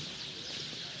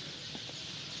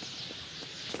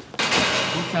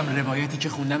گفتم روایتی که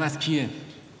خوندم از کیه؟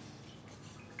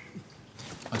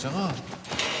 حاج آقا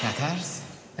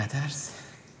نترس.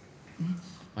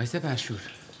 آی سپرشور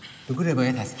بگو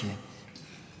روایت از کیه؟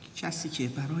 کسی که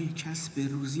برای کسب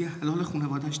روزی حلال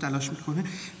خانواده‌اش تلاش میکنه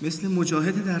مثل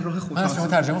مجاهد در راه خدا. من از شما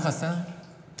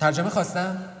ترجمه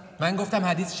خواستم؟ من گفتم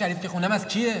حدیث شریف که خوندم از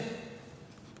کیه؟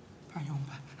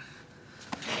 پیامبر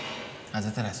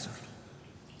حضرت رسول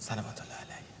صلوات الله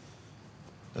علیه.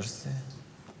 درسته؟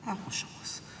 حق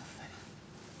شماست.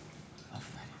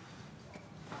 آفرین.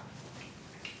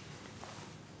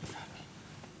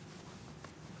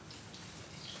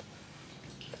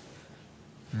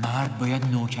 مرد باید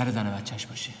نوکر زن و بچهش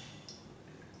باشه.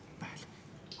 بله.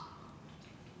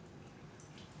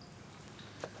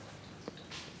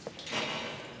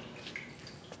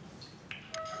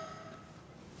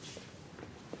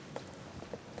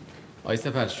 آی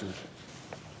سپرشور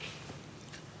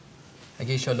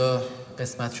اگه ایشالا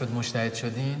قسمت شد مجتهد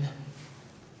شدین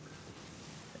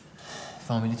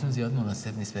فامیلیتون زیاد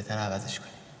مناسب نیست، بهتر عوضش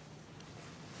کنین.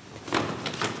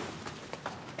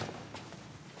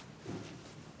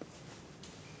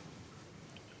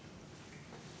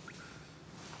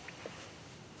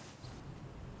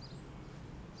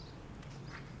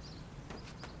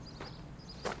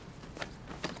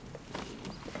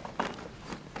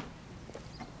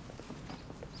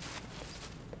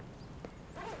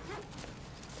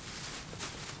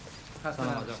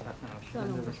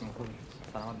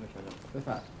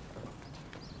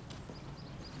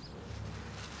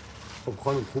 خب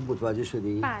خانم خوب متوجه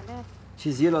شدی؟ بله.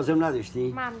 چیزی لازم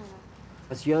نداشتی؟ ممنونم.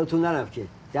 پس یادتون نرفت که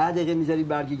 10 دقیقه میذاری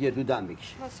برگ گردو دم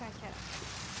بکشه. متشکرم.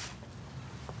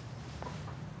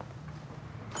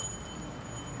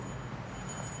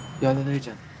 یاده دایی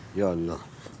جان. یا الله.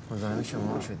 مزاحم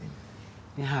شما هم شدیم.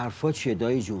 این حرفا چیه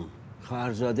دایی جون؟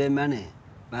 خواهرزاده منه.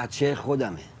 بچه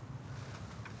خودمه.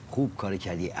 خوب کاری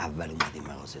کردی اول اومدی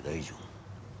مغازه دایی جون.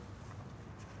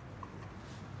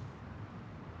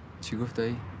 چی گفت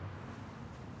دایی؟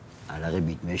 عرق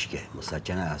بیت مشکه،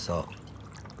 مسکن اعصاب.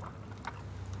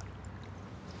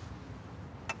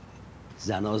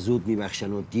 زنا زود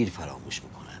میبخشن و دیر فراموش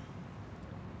میکنن.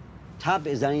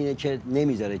 طبع زن اینه که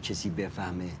نمیذاره کسی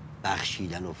بفهمه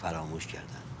بخشیدن و فراموش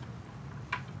کردن.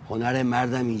 هنر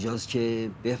مردم اینجاست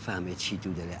که بفهمه چی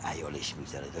تو دل عیالش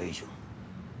میذاره دایی جون.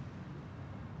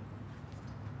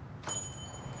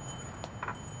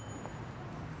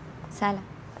 سلام.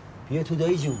 بیا تو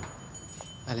دایی جون.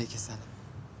 علیک سلام.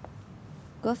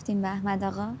 گفتین به احمد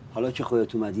آقا؟ حالا که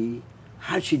خودت اومدی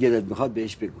هر چی دلت میخواد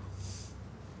بهش بگو.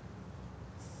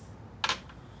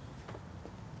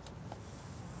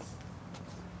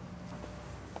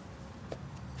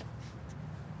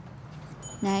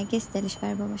 نرگس دلش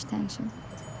بر باباش تنگ شده.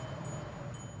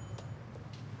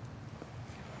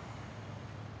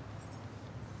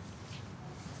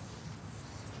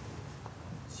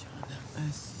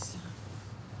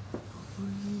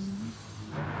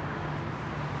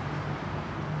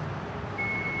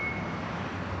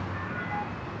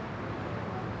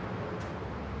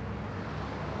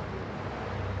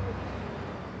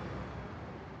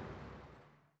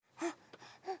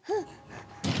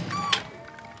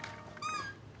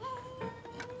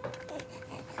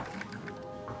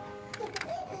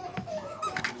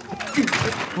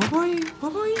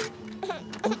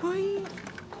 بابایی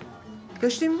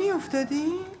داشتیم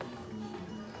میافتادیم؟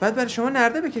 بعد برای شما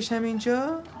نرده بکشم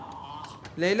اینجا؟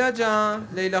 لیلا جان،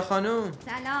 لیلا خانوم.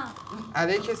 سلام.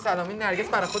 علیک سلام. این نرگس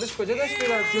برای خودش کجا داشت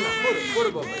میره؟ جونم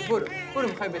برو بابایی برو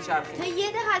میخوای بچرخی. تا یه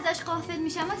دقیقه ازش غافل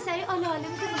میشم و سریع آله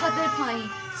میکنه میخواد بره پایین.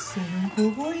 سلام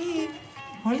بابایی،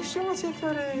 حال شما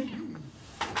چطوره؟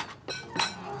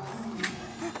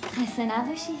 خسته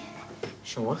نباشی.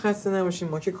 شما خسته نباشین،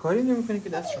 ما که کاری نمی‌کنیم که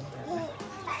دست شما درد.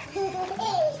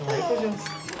 سمایی کجاست؟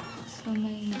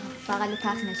 سمایی بغل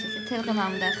تخت نشسته، طبق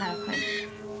معمول در خراب کنیم.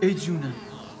 ای جونم.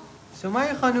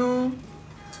 سمایی خانوم.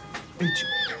 ای جون.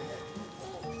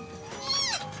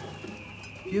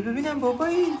 بیا ببینم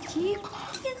بابایی. کی؟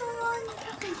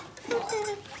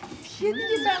 بیا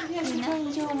دیگه برگشت تا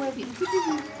اینجا اومد. بیا بیا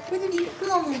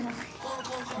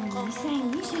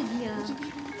سنگی شدی یا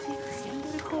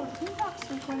داره کارتون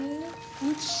بخش میکنه؟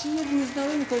 این چیه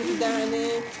روزنامه میکنه تو دهنه؟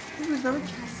 این روزنامه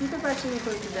کثیف بچه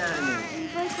میکنه تو دهنه.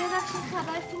 وای ببخشید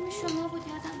خبر فیلم شما بود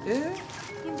یادم.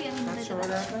 این بیا این بده. شما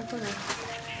درد نکنه.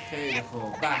 خیلی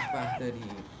خوب. به به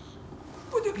داریم.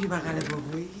 بودو بی بغل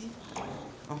بابایی.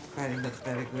 آفرین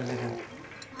دختر گلم.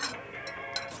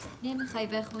 نمیخوای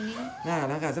بخونی؟ نه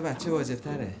الان غذا بچه واجب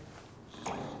تره.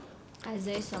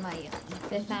 غذای سمایی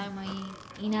بفرمایید.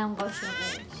 اینم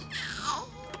قاشقش.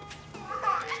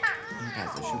 این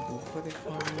غذاشو بخوره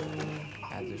خانم.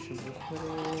 غذاشو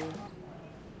بخوره.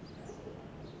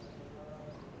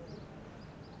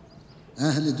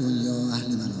 اهل دنیا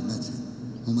اهل ملامت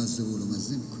ممزه و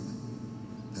لمزه میکنن،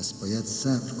 پس باید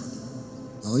صبر کنیم.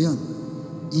 آقایان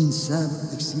این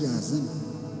صبر اکسیر اعظمه،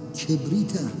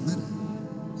 کبریت احمره.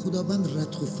 خداوند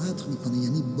رتق و فتق میکنه،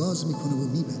 یعنی باز میکنه و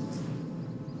میبنده.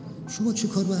 شما چه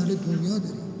کار به اهل دنیا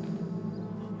دارید؟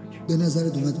 به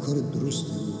نظرت اومد کار درست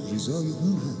و رضای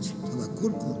اون هست،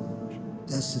 توکل کن،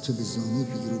 دستتو به زانو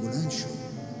بگیر و بلند شو.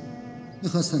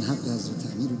 میخواستن حق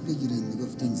حضرت امیر رو بگیرن،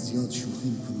 میگفتن زیاد شوخی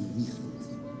میکنه و میخنده.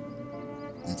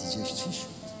 نتیجهش چی شد؟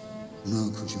 اونا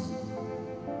کجا؟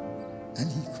 علی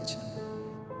کجا؟